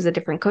this is a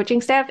different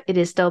coaching staff. It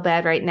is still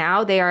bad right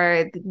now. They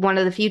are one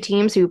of the few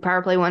teams who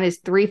power play one is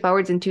 3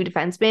 forwards and 2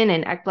 defensemen,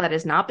 and Ekblad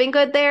has not been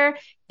good there.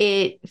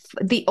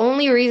 The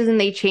only reason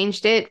they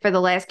changed it for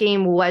the last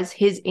game was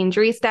his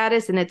injury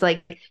status, and it's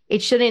like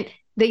it shouldn't.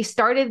 They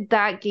started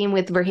that game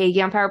with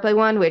Verhaeghe on power play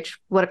one, which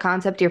what a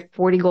concept, your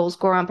 40 goal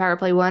scorer on power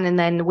play one. And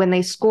then when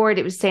they scored,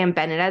 it was Sam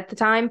Bennett at the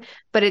time.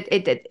 But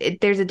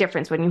there's a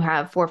difference when you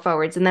have 4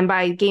 forwards. And then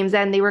by game's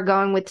end, they were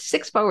going with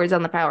 6 forwards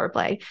on the power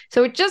play.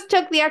 So it just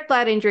took the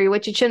Ekblad injury,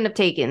 which it shouldn't have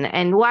taken.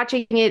 And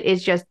watching it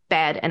is just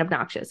bad and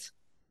obnoxious.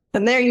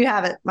 And there you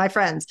have it, my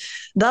friends.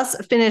 Thus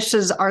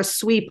finishes our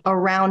sweep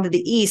around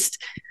the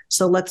East.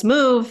 So let's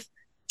move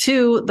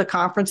to the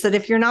conference that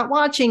if you're not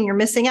watching, you're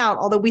missing out.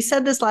 Although we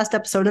said this last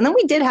episode, and then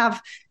we did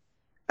have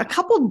a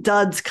couple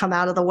duds come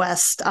out of the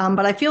West.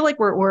 But I feel like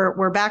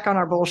we're back on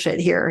our bullshit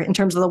here in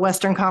terms of the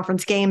Western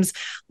Conference games.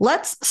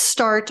 Let's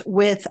start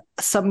with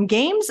some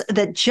games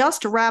that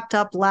just wrapped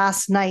up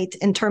last night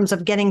in terms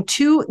of getting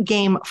to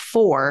Game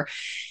 4.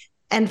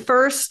 And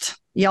first,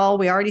 y'all,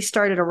 we already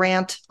started a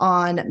rant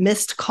on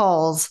missed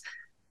calls.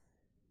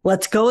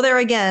 Let's go there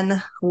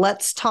again.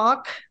 Let's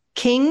talk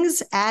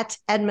Kings at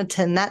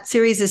Edmonton. That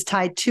series is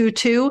tied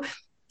 2-2.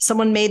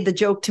 Someone made the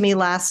joke to me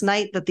last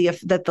night that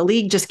the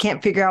league just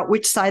can't figure out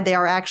which side they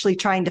are actually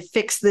trying to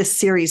fix this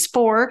series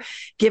for,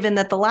 given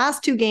that the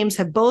last 2 games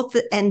have both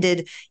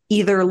ended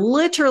either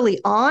literally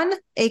on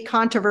a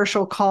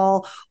controversial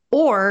call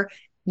or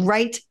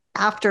right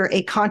after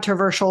a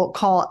controversial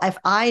call. If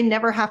I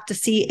never have to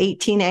see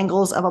 18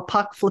 angles of a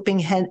puck flipping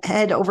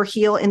head over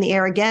heel in the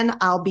air again,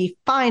 I'll be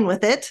fine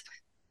with it.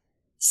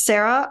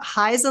 Sarah,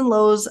 highs and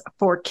lows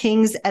for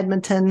Kings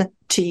Edmonton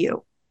to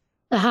you.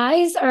 The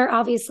highs are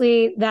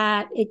obviously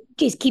that it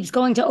just keeps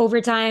going to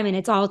overtime and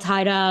it's all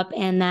tied up,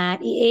 and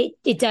that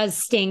it does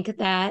stink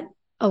that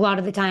a lot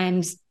of the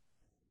times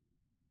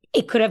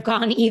it could have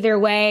gone either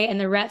way. And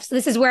the refs,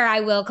 this is where I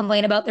will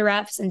complain about the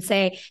refs and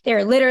say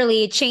they're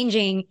literally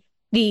changing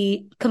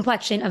the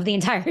complexion of the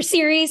entire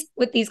series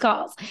with these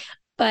calls.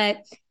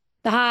 But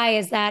the high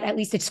is that at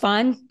least it's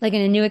fun, like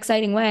in a new,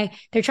 exciting way.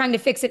 They're trying to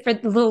fix it for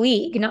the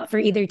league, not for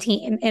either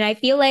team. And I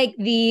feel like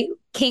the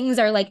Kings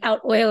are like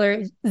out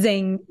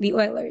Oilersing the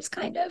Oilers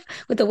kind of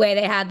with the way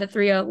they had the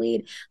 3-0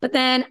 lead. But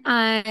then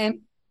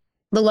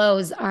the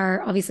lows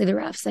are obviously the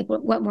refs. Like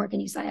what more can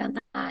you say on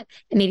that?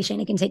 And maybe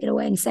Shayna can take it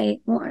away and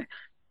say more.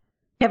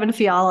 Kevin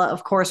Fiala,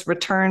 of course,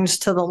 returns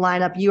to the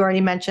lineup. You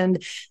already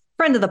mentioned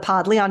friend of the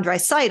pod, Leon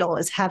Draisaitl,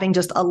 is having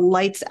just a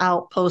lights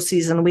out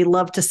postseason. We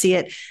love to see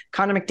it.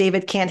 Connor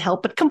McDavid can't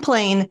help but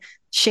complain.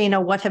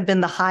 Shayna, what have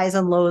been the highs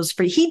and lows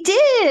for you? He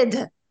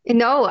did.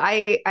 No,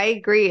 I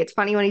agree. It's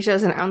funny when he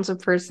shows an ounce of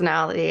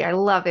personality. I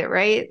love it,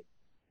 right?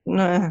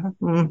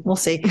 We'll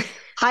see.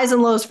 Highs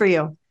and lows for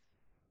you.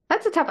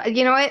 That's a tough,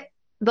 you know what?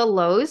 The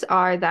lows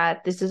are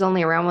that this is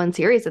only a round 1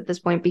 series at this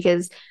point,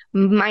 because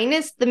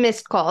minus the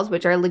missed calls,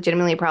 which are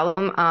legitimately a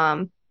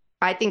problem,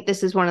 I think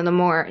this is one of the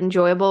more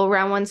enjoyable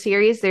round 1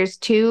 series. There's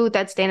 2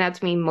 that stand out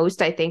to me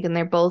most, I think, and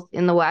they're both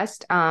in the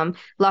West.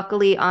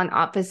 Luckily on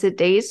opposite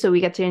days, so we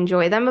get to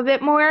enjoy them a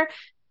bit more.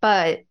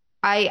 But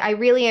I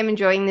really am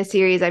enjoying this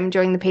series. I'm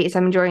enjoying the pace.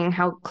 I'm enjoying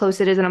how close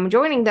it is, and I'm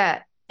enjoying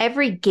that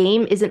every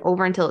game isn't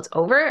over until it's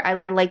over.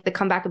 I like the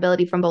comeback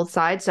ability from both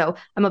sides, so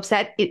I'm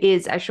upset it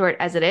is as short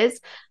as it is.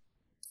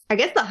 I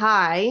guess the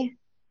high,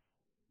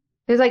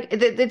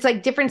 it's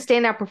like different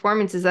standout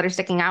performances that are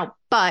sticking out,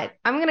 but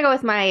I'm going to go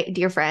with my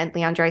dear friend,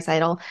 Leon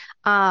Draisaitl.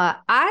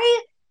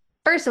 I,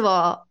 first of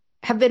all,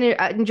 have been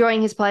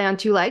enjoying his play on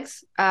 2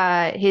 legs.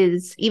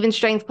 His even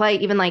strength play,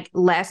 even like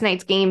last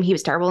night's game, he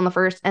was terrible in the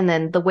first, and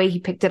then the way he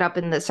picked it up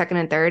in the second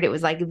and third, it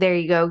was like, there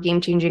you go,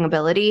 game-changing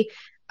ability.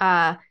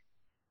 But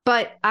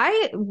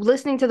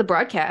listening to the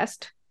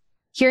broadcast,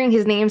 hearing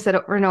his name said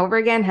over and over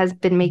again has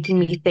been making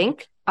me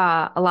think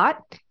a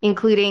lot,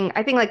 including,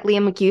 I think like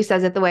Liam McHugh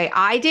says it the way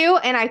I do.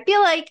 And I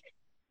feel like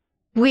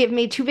we have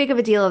made too big of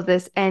a deal of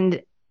this,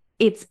 and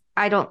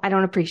I don't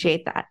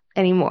appreciate that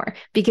anymore,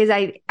 because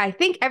I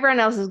think everyone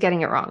else is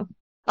getting it wrong.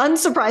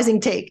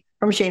 Unsurprising take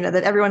from Shayna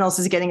that everyone else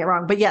is getting it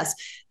wrong. But yes,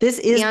 this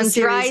is the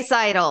series.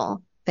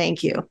 Draisaitl.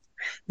 Thank you.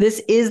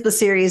 This is the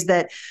series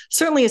that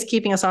certainly is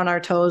keeping us on our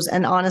toes.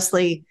 And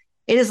honestly,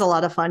 it is a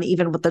lot of fun,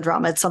 even with the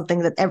drama. It's something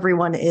that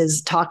everyone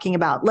is talking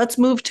about. Let's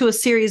move to a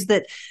series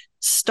that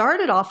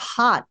started off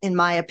hot, in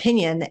my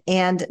opinion,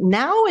 and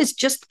now is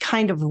just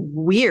kind of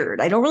weird.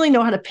 I don't really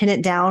know how to pin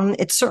it down.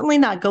 It's certainly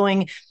not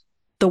going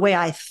the way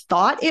I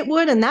thought it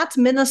would, and that's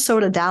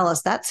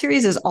Minnesota-Dallas. That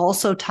series is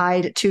also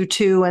tied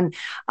 2-2,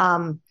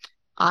 and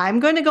I'm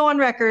going to go on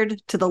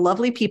record to the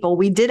lovely people.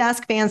 We did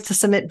ask fans to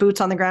submit boots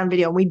on the ground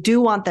video. We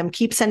do want them.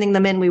 Keep sending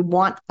them in. We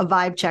want a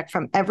vibe check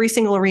from every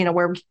single arena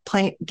where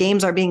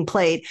games are being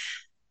played.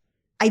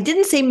 I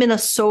didn't say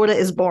Minnesota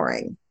is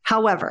boring.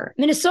 However,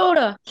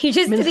 Minnesota, you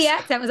just did the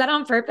accent. Was that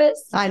on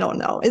purpose? I don't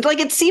know. It's like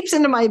it seeps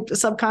into my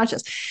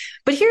subconscious.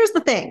 But here's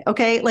the thing,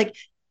 okay? Like,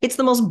 It's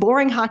the most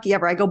boring hockey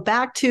ever. I go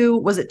back to,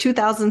 was it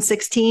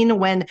 2016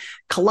 when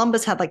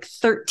Columbus had like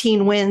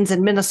 13 wins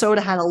and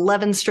Minnesota had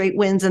 11 straight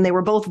wins, and they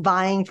were both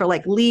vying for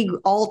like league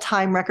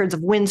all-time records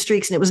of win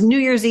streaks. And it was New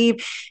Year's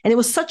Eve, and it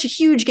was such a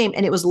huge game.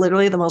 And it was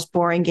literally the most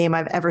boring game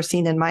I've ever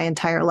seen in my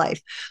entire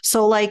life.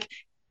 So like,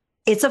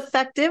 it's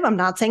effective. I'm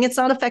not saying it's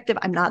not effective.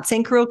 I'm not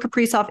saying Kirill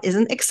Kaprizov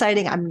isn't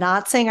exciting. I'm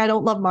not saying I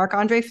don't love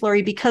Marc-Andre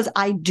Fleury, because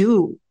I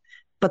do.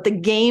 But the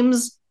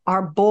games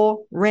are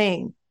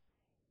boring.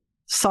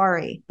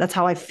 Sorry, that's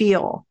how I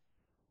feel.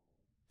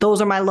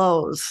 Those are my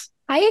lows.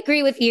 I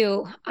agree with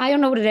you. I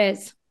don't know what it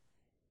is.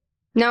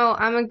 No,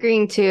 I'm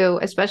agreeing too,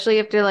 especially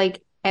after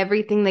like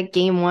everything that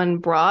game one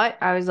brought.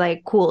 I was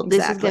like, cool,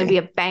 this is going to be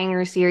a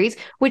banger series,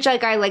 which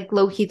like I like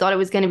low-key thought it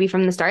was going to be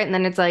from the start. And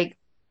then it's like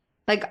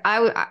the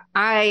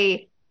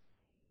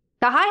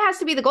high has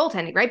to be the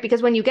goaltending, right?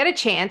 Because when you get a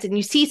chance and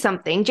you see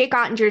something, Jake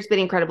Ottinger's been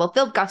incredible.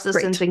 Phil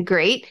Gustafson's been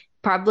great.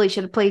 Probably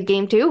should have played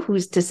game two.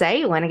 Who's to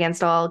say? Went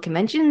against all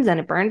conventions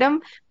and it burned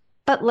him.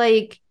 But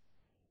like,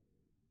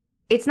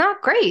 it's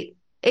not great.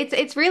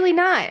 It's really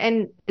not.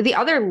 And the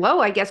other low,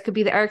 I guess, could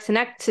be the Eriksson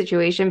Ek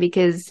situation,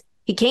 because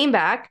he came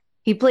back,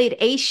 he played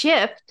a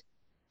shift,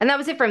 and that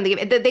was it from the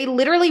game. They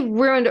literally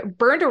burned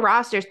a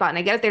roster spot. And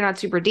I get it, they're not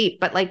super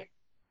deep, but like,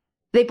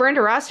 they burned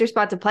a roster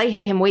spot to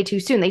play him way too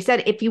soon. They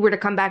said if he were to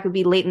come back, it would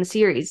be late in the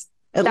series.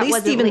 At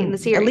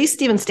least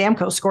Steven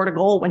Stamkos scored a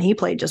goal when he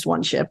played just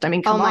one shift. I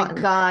mean, come on. Oh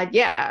my God,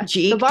 yeah.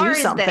 Jeek, the bar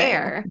is something.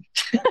 there.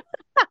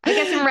 I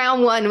guess in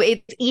round one,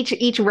 it's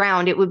each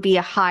round it would be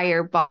a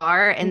higher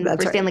bar, and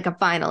for Stanley Cup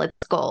final,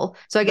 it's goal.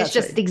 So I guess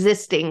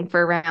existing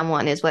for round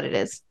one is what it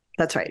is.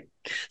 That's right.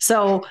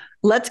 So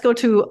let's go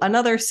to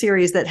another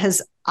series that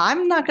has,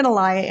 I'm not going to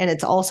lie, and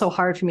it's also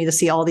hard for me to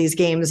see all these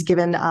games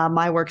given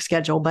my work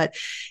schedule, but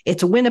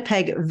it's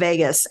Winnipeg,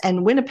 Vegas,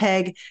 and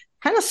Winnipeg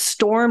kind of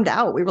stormed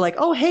out. We were like,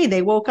 oh, hey,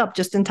 they woke up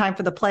just in time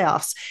for the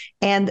playoffs.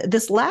 And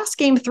this last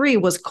game 3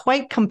 was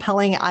quite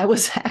compelling. I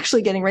was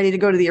actually getting ready to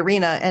go to the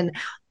arena, and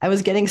I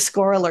was getting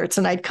score alerts,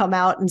 and I'd come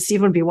out and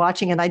Steve would be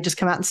watching, and I'd just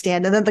come out and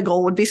stand, and then the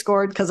goal would be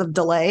scored because of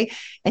delay.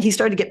 And he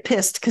started to get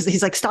pissed because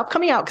he's like, stop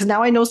coming out, because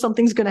now I know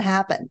something's going to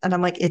happen. And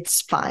I'm like,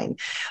 it's fine.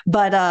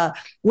 But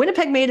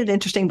Winnipeg made it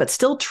interesting, but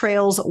still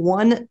trails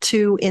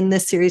 1-2 in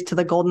this series to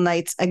the Golden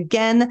Knights.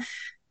 Again,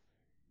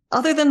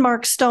 other than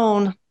Mark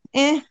Stone,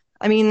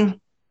 I mean,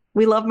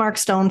 we love Mark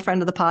Stone,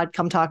 friend of the pod.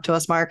 Come talk to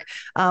us, Mark.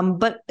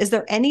 But is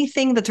there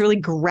anything that's really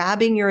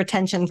grabbing your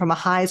attention from a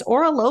highs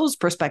or a lows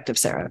perspective,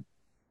 Sarah?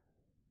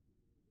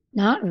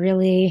 Not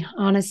really,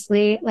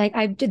 honestly.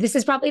 Like this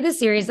is probably the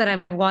series that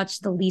I've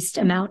watched the least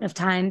amount of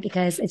time,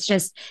 because it's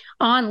just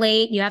on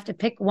late. You have to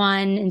pick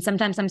one, and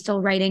sometimes I'm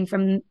still writing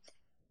from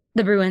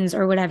the Bruins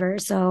or whatever.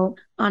 So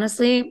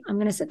honestly, I'm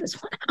going to sit this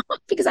one out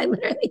because I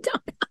literally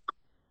don't know.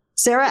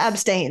 Sarah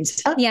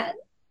abstains. Yeah.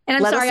 And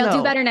I'm sorry, I'll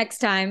do better next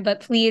time, but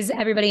please,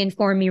 everybody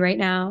inform me right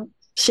now.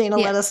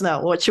 Shayna, let us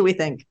know. What should we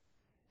think?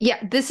 Yeah,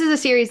 this is a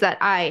series that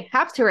I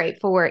have to write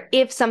for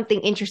if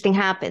something interesting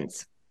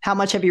happens. How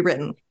much have you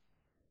written?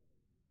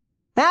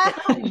 Well,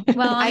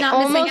 I'm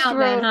not missing out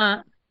then,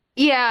 huh?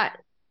 Yeah.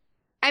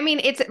 I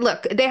mean,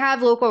 look, they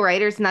have local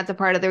writers, and that's a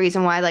part of the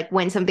reason why, like,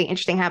 when something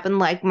interesting happened,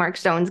 like Mark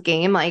Stone's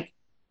game, like,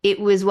 it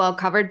was well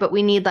covered, but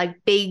we need,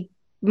 like, big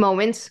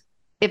moments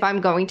if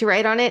I'm going to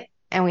write on it,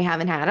 and we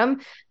haven't had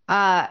them.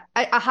 A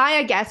high,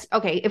 I guess,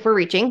 okay, if we're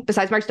reaching,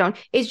 besides Mark Stone,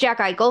 is Jack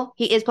Eichel.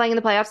 He is playing in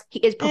the playoffs. He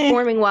is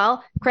performing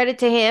well. Credit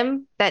to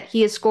him that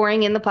he is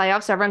scoring in the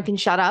playoffs, so everyone can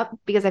shut up,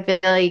 because I feel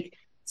like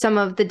some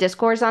of the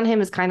discourse on him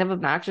is kind of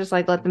obnoxious.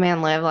 Like, let the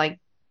man live. Like,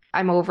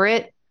 I'm over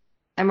it.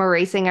 I'm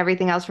erasing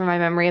everything else from my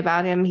memory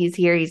about him. He's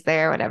here, he's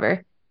there,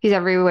 whatever. He's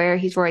everywhere.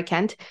 He's Roy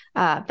Kent.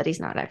 But he's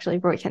not actually.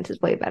 Roy Kent is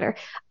way better.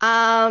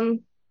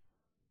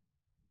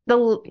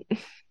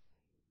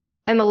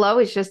 And the low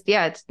is just,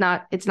 it's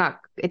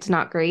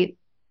not great.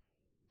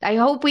 I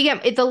hope we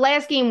get it. The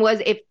last game was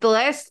an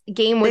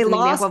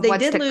example of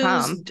what's to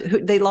come.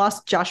 They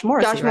lost Josh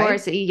Morrissey.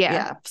 Morrissey,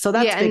 yeah. So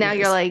that's and now news.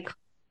 You're like,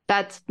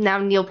 that's now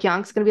Neil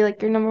Pionk's gonna be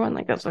like your number one.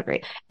 Like, that's so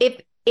great.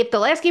 If the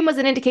last game was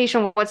an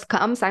indication of what's to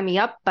come, sign me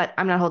up. But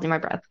I'm not holding my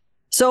breath.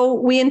 So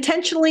we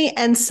intentionally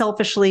and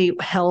selfishly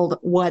held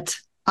what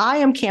I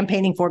am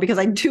campaigning for, because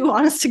I do,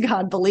 honest to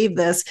God, believe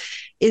this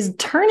is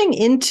turning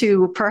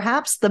into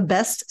perhaps the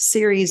best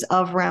series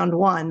of round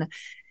one.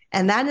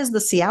 And that is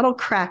the Seattle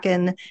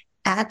Kraken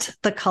at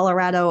the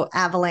Colorado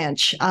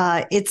Avalanche.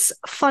 It's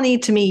funny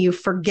to me, you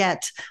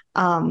forget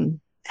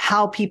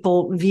how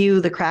people view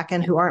the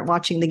Kraken who aren't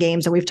watching the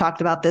games. And we've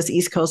talked about this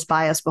East Coast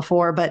bias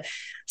before, but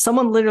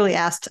someone literally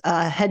asked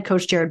head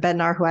coach Jared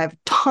Bednar, who I have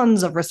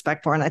tons of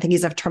respect for, and I think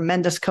he's a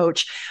tremendous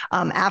coach,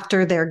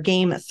 after their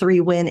game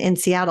 3 win in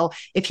Seattle,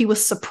 if he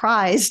was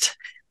surprised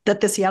that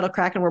the Seattle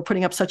Kraken were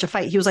putting up such a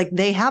fight. He was like,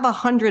 they have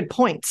 100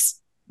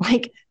 points.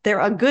 Like,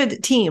 they're a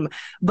good team.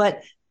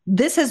 But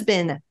this has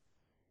been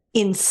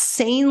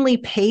insanely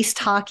paced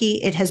hockey.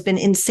 It has been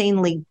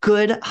insanely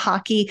good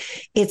hockey.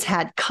 It's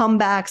had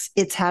comebacks.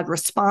 It's had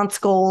response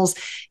goals.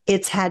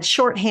 It's had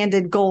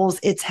shorthanded goals.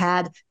 It's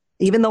had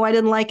even though I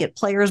didn't like it,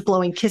 players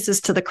blowing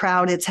kisses to the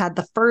crowd. It's had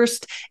the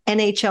first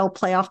NHL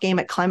playoff game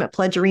at Climate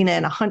Pledge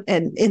Arena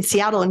in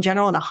Seattle in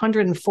general in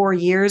 104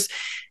 years.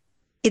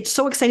 It's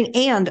so exciting.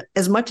 And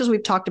as much as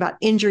we've talked about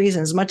injuries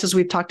and as much as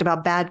we've talked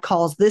about bad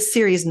calls, this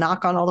series,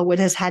 knock on all the wood,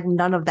 has had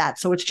none of that.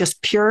 So it's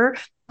just pure,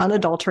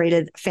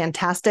 unadulterated,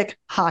 fantastic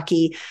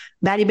hockey.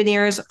 Matty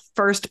Beniers'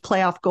 first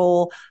playoff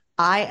goal.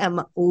 I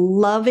am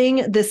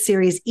loving this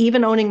series,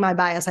 even owning my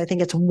bias. I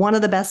think it's one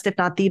of the best, if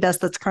not the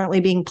best, that's currently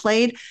being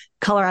played.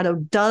 Colorado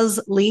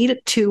does lead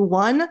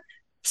 2-1.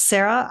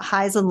 Sarah,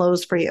 highs and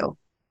lows for you.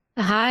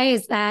 The high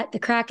is that the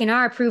Kraken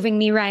are proving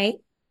me right,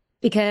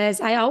 because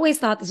I always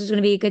thought this was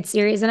going to be a good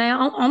series, and I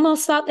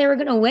almost thought they were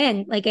going to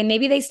win. And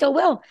maybe they still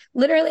will.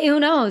 Literally, who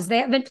knows? They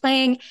have been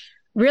playing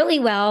really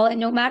well, and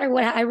no matter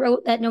what, I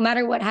wrote that no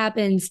matter what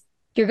happens,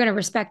 you're going to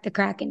respect the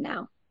Kraken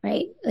now,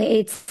 right?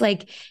 It's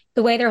like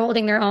the way they're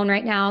holding their own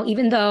right now,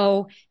 even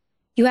though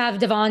you have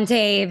Devon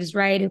Taves,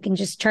 right, who can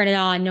just turn it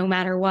on no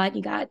matter what.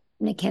 You got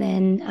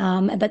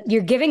McKinnon, but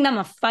you're giving them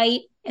a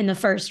fight in the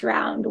first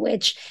round,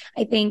 which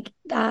I think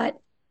that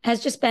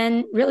has just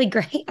been really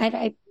great.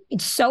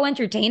 It's so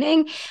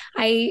entertaining.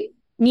 I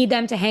need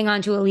them to hang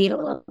on to a lead a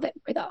little bit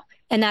more, though.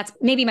 And that's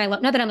maybe my low.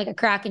 Not that I'm like a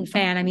Kraken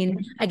fan. I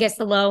mean, I guess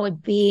the low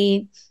would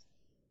be,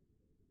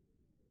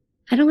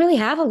 I don't really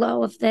have a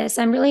low of this.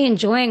 I'm really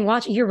enjoying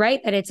watching. You're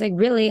right that it's like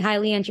really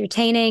highly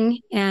entertaining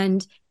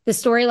and the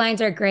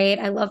storylines are great.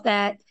 I love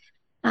that.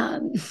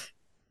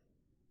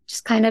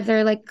 Just kind of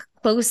their like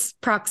close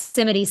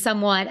proximity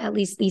somewhat, at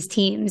least these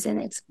teams. And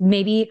it's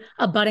maybe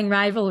a budding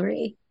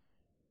rivalry.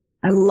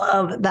 I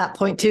love that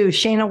point too.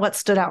 Shayna, what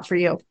stood out for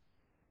you?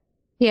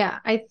 Yeah,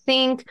 I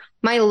think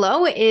my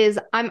low is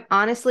I'm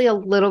honestly a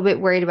little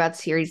bit worried about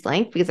series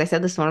length, because I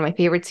said this is one of my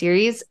favorite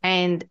series,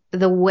 and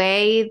the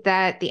way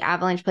that the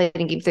Avalanche played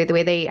in Game 3, the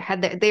way they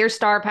had their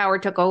star power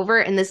took over,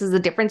 and this is the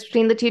difference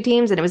between the two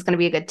teams, and it was going to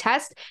be a good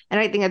test. And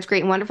I think that's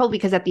great and wonderful,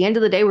 because at the end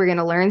of the day, we're going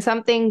to learn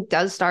something.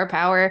 Does star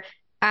power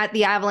at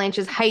the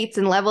Avalanche's heights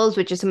and levels,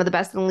 which is some of the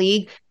best in the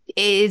league,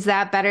 is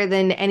that better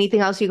than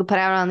anything else you could put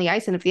out on the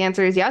ice? And if the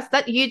answer is yes,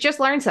 that you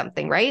just learned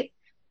something, right?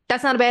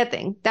 That's not a bad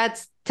thing.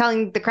 That's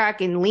telling the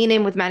Kraken, lean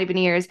in with Matty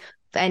Beniers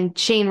and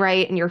Shane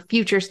Wright and your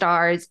future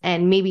stars,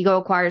 and maybe go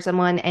acquire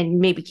someone and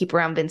maybe keep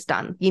around Vince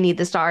Dunn. You need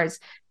the stars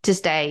to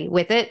stay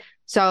with it.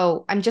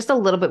 So I'm just a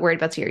little bit worried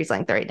about series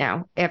length right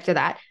now. After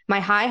that, my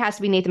high has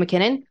to be Nathan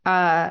McKinnon.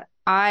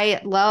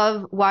 I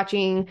love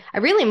watching. I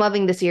really am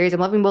loving the series.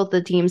 I'm loving both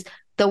the teams.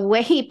 The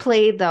way he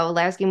played, though,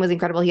 last game was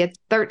incredible. He had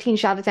 13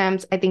 shot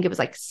attempts. I think it was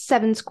like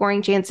 7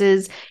 scoring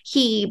chances.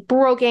 He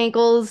broke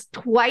ankles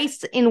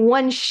twice in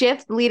one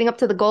shift leading up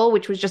to the goal,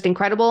 which was just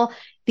incredible.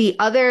 The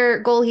other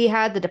goal he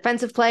had, the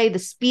defensive play, the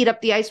speed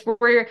up the ice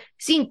warrior,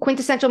 seeing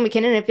quintessential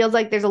McKinnon, it feels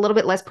like there's a little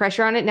bit less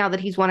pressure on it now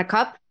that he's won a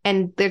cup,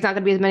 and there's not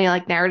going to be as many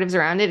like narratives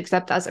around it,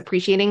 except us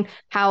appreciating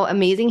how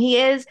amazing he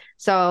is.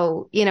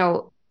 So,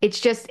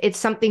 it's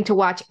something to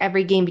watch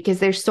every game, because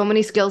there's so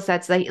many skill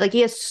sets that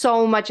he has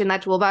so much in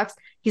that toolbox.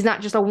 He's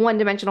not just a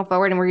one-dimensional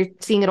forward, and we're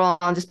seeing it all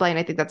on display. And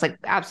I think that's like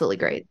absolutely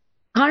great.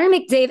 Connor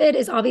McDavid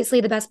is obviously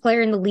the best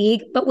player in the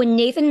league, but when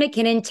Nathan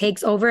McKinnon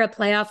takes over a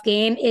playoff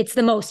game, it's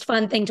the most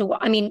fun thing to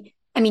watch. I mean,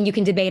 you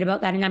can debate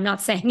about that, and I'm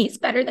not saying he's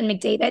better than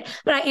McDavid,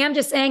 but I am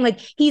just saying like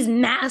he's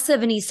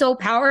massive and he's so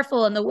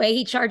powerful, and the way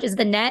he charges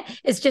the net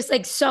is just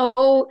like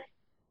so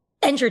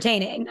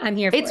entertaining. I'm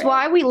here for it. It's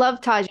why we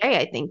love Tajay,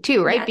 I think,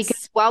 too, right? Yes.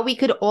 Because while we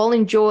could all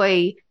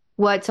enjoy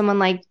what someone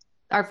like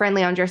our friend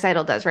Leon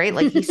Draisaitl does, right?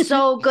 Like he's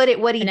so good at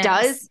what he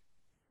does.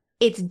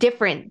 It's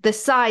different. The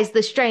size,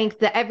 the strength,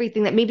 the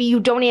everything that maybe you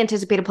don't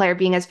anticipate a player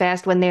being as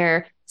fast when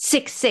they're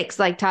 6'6",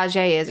 like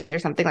Tajay is, or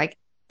something like,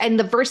 and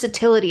the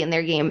versatility in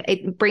their game,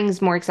 it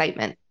brings more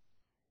excitement.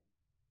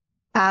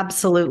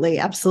 Absolutely.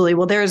 Absolutely.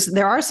 Well,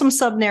 there are some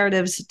sub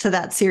narratives to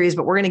that series,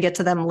 but we're going to get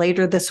to them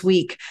later this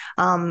week.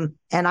 And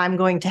I'm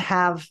going to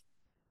have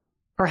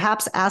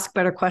perhaps ask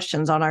better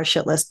questions on our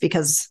shit list,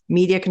 because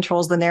media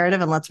controls the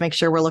narrative, and let's make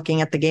sure we're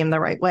looking at the game the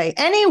right way.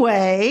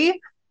 Anyway,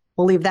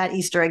 we'll leave that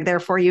Easter egg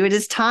there for you. It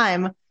is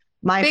time,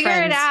 my friends.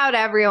 Figure it out,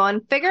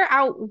 everyone. Figure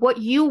out what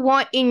you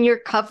want in your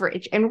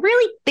coverage and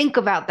really think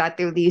about that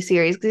through these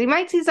series, because you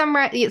might see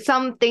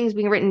some things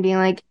being written being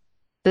like,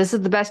 this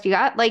is the best you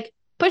got. Like,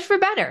 push for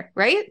better,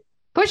 right?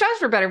 Push us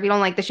for better if you don't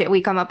like the shit we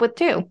come up with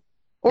too.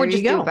 Or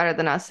just do it better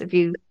than us if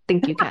you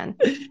think you can.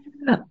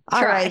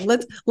 All right,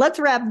 let's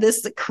wrap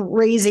this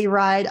crazy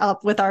ride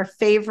up with our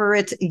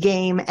favorite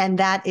game, and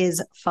that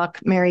is Fuck,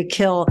 Marry,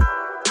 Kill.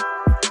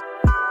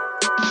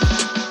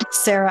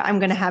 Sarah, I'm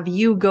going to have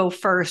you go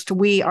first.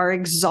 We are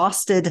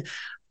exhausted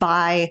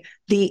by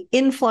the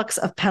influx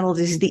of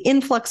penalties, the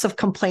influx of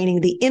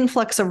complaining, the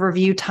influx of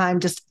review time,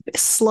 just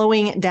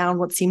slowing down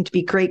what seemed to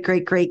be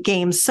great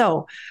games.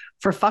 So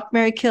for Fuck,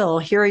 Marry, Kill,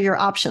 here are your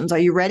options. Are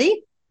you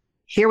ready?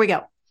 Here we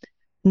go.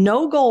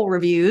 No goal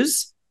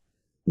reviews,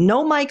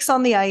 no mics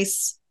on the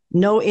ice,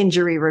 no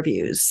injury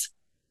reviews.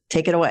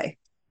 Take it away.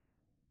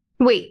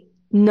 Wait,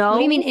 no? What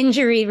do you mean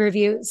injury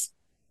reviews?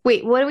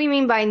 Wait, what do we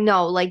mean by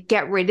no? Like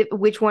get rid of,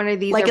 which one of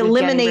these? Like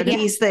eliminate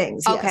these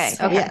things. Okay.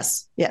 Yes. Okay.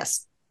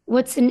 Yes.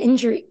 What's an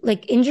injury?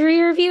 Like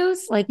injury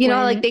reviews? Like,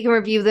 like they can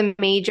review the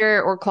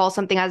major or call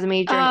something as a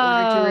major in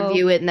order to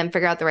review it and then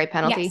figure out the right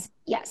penalty.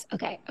 Yes.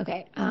 Okay.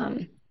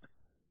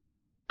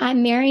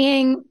 I'm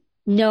marrying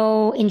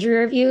no injury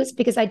reviews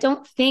because I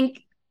think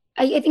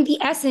the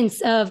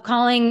essence of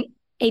calling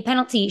a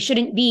penalty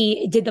shouldn't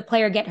be, did the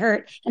player get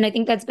hurt? And I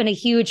think that's been a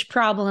huge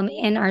problem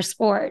in our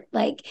sport.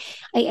 Like,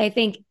 I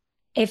think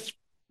if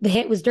the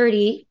hit was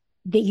dirty,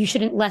 that you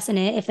shouldn't lessen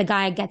it if the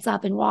guy gets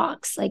up and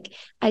walks. Like,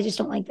 I just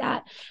don't like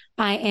that.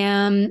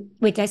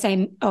 Did I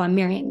say, I'm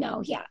marrying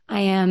no. Yeah,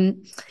 I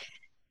am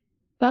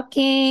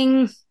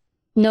fucking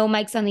no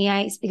mics on the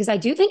ice because I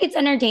do think it's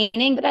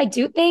entertaining, but I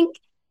do think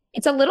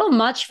it's a little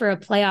much for a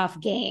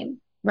playoff game,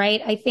 right?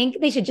 I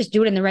think they should just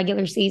do it in the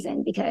regular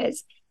season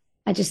because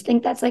I just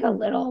think that's like a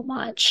little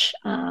much.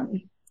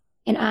 And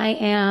I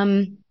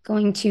am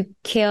going to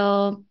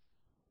kill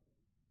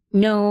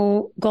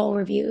no goal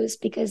reviews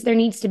because there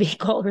needs to be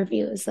goal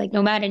reviews. Like,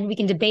 no matter, we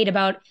can debate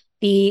about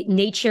the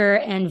nature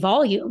and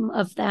volume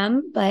of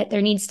them, but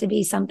there needs to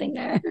be something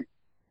there.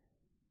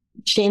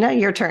 Shayna,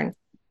 your turn.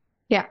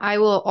 Yeah, I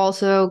will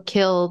also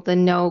kill the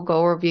no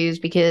goal reviews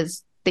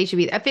because they should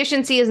be,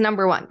 efficiency is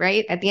number one,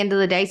 right? At the end of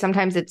the day,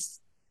 sometimes it's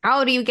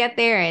how do you get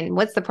there and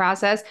what's the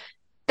process?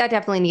 That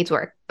definitely needs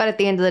work. But at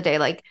the end of the day,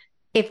 like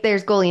if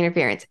there's goalie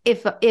interference,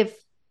 if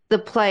the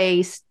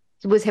play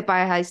was hit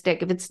by a high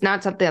stick, if it's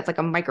not something that's like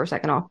a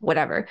microsecond off,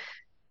 whatever,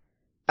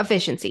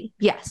 efficiency.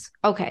 Yes.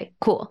 Okay,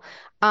 cool.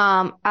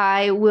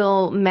 I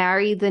will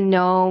marry the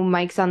no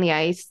mics on the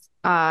ice.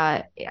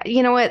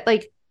 You know what?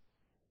 Like,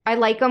 I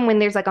like them when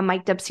there's like a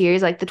mic'd up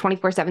series, like the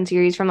 24/7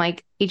 series from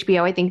like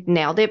HBO, I think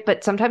nailed it.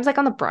 But sometimes like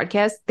on the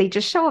broadcast, they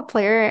just show a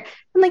player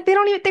and like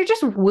they're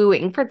just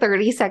wooing for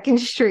 30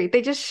 seconds straight.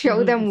 They just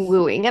show them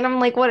wooing. And I'm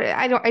like, what?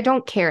 I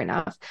don't care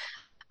enough.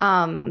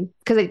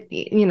 Because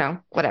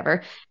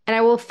whatever. And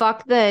I will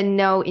fuck the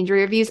no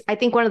injury reviews. I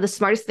think one of the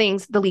smartest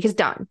things the league has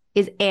done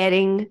is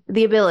adding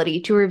the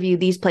ability to review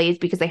these plays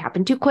because they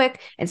happen too quick.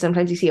 And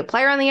sometimes you see a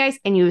player on the ice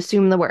and you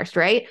assume the worst,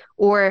 right?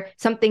 Or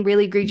something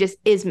really egregious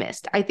is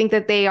missed. I think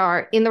that they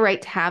are in the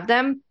right to have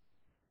them,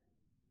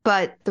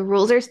 but the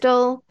rules are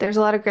still, there's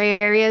a lot of gray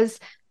areas.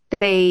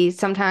 They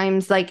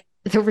sometimes like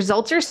the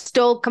results are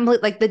still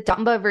complete, like the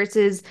Dumba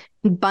versus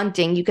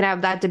Bunting. You can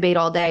have that debate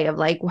all day of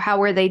like,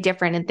 how are they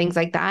different and things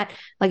like that.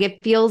 Like,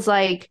 it feels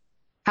like,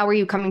 how are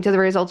you coming to the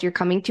results you're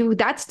coming to?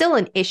 That's still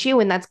an issue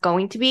and that's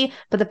going to be.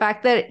 But the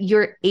fact that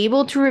you're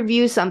able to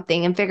review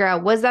something and figure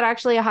out, was that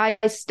actually a high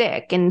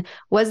stick? And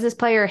was this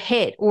player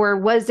hit? Or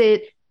was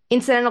it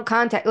incidental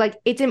contact? Like,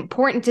 it's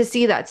important to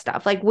see that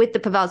stuff. Like with the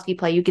Pavelski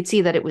play, you could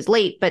see that it was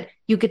late, but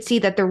you could see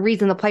that the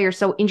reason the player's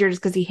so injured is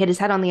because he hit his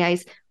head on the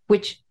ice,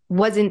 which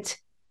wasn't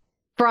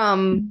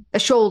from a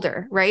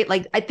shoulder, right?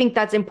 Like, I think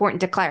that's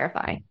important to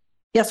clarify.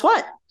 Guess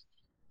what?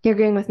 You're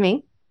agreeing with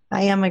me?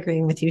 I am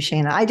agreeing with you,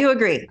 Shayna. I do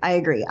agree. I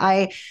agree.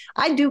 I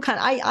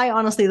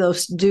honestly, though,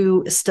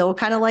 do still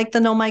kind of like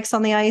the no mics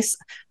on the ice,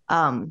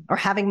 or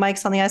having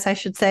mics on the ice, I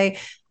should say.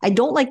 I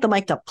don't like the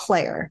mic'd up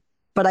player,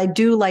 but I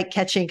do like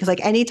catching, because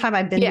like anytime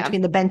I've been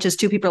between the benches,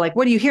 two people are like,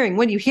 what are you hearing?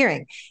 What are you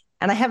hearing?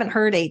 And I haven't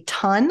heard a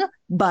ton,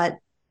 but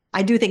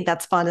I do think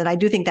that's fun. And I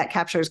do think that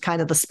captures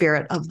kind of the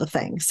spirit of the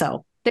thing.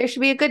 So there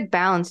should be a good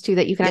balance too,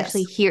 that you can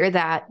actually hear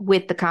that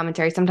with the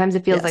commentary. Sometimes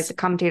it feels like the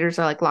commentators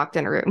are like locked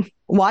in a room.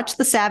 Watch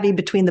the savvy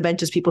between the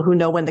benches people who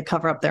know when to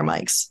cover up their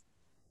mics.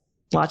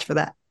 Watch for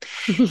that.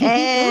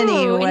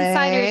 Anyway,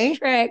 insider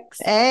tricks.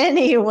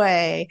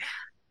 Anyway,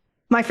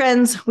 my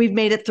friends, we've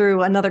made it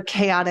through another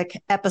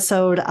chaotic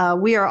episode.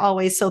 We are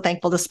always so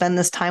thankful to spend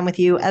this time with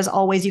you. As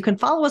always, you can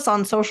follow us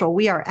on social.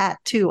 We are at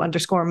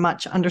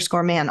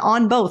 2_much_man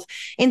on both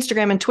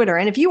Instagram and Twitter.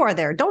 And if you are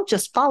there, don't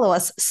just follow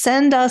us.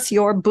 Send us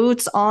your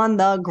boots on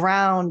the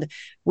ground.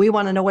 We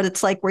want to know what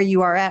it's like where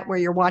you are at, where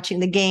you're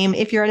watching the game.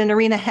 If you're at an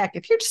arena, heck,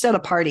 if you're just at a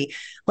party,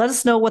 let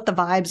us know what the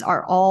vibes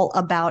are all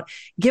about.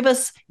 Give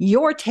us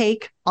your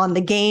take on the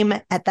game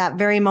at that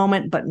very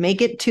moment, but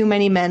make it Too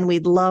Many Men.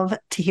 We'd love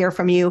to hear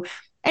from you.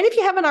 And if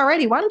you haven't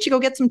already, why don't you go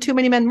get some Too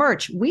Many Men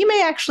merch? We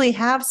may actually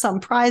have some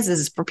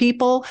prizes for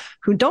people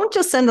who don't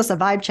just send us a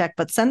vibe check,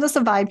 but send us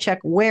a vibe check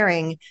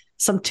wearing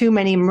some Too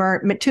Many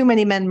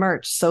Men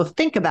merch. So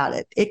think about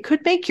it. It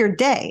could make your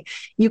day.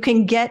 You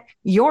can get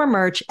your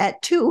merch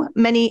at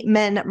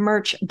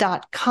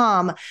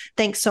toomanymenmerch.com.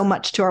 Thanks so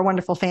much to our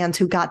wonderful fans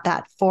who got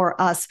that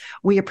for us.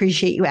 We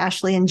appreciate you,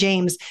 Ashley and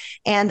James.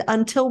 And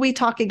until we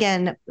talk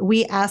again,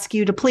 we ask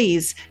you to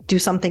please do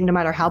something, no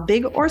matter how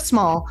big or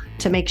small,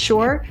 to make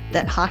sure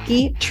that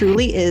hockey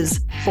truly is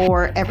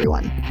for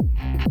everyone.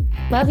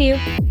 Love you.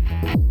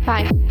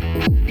 Bye.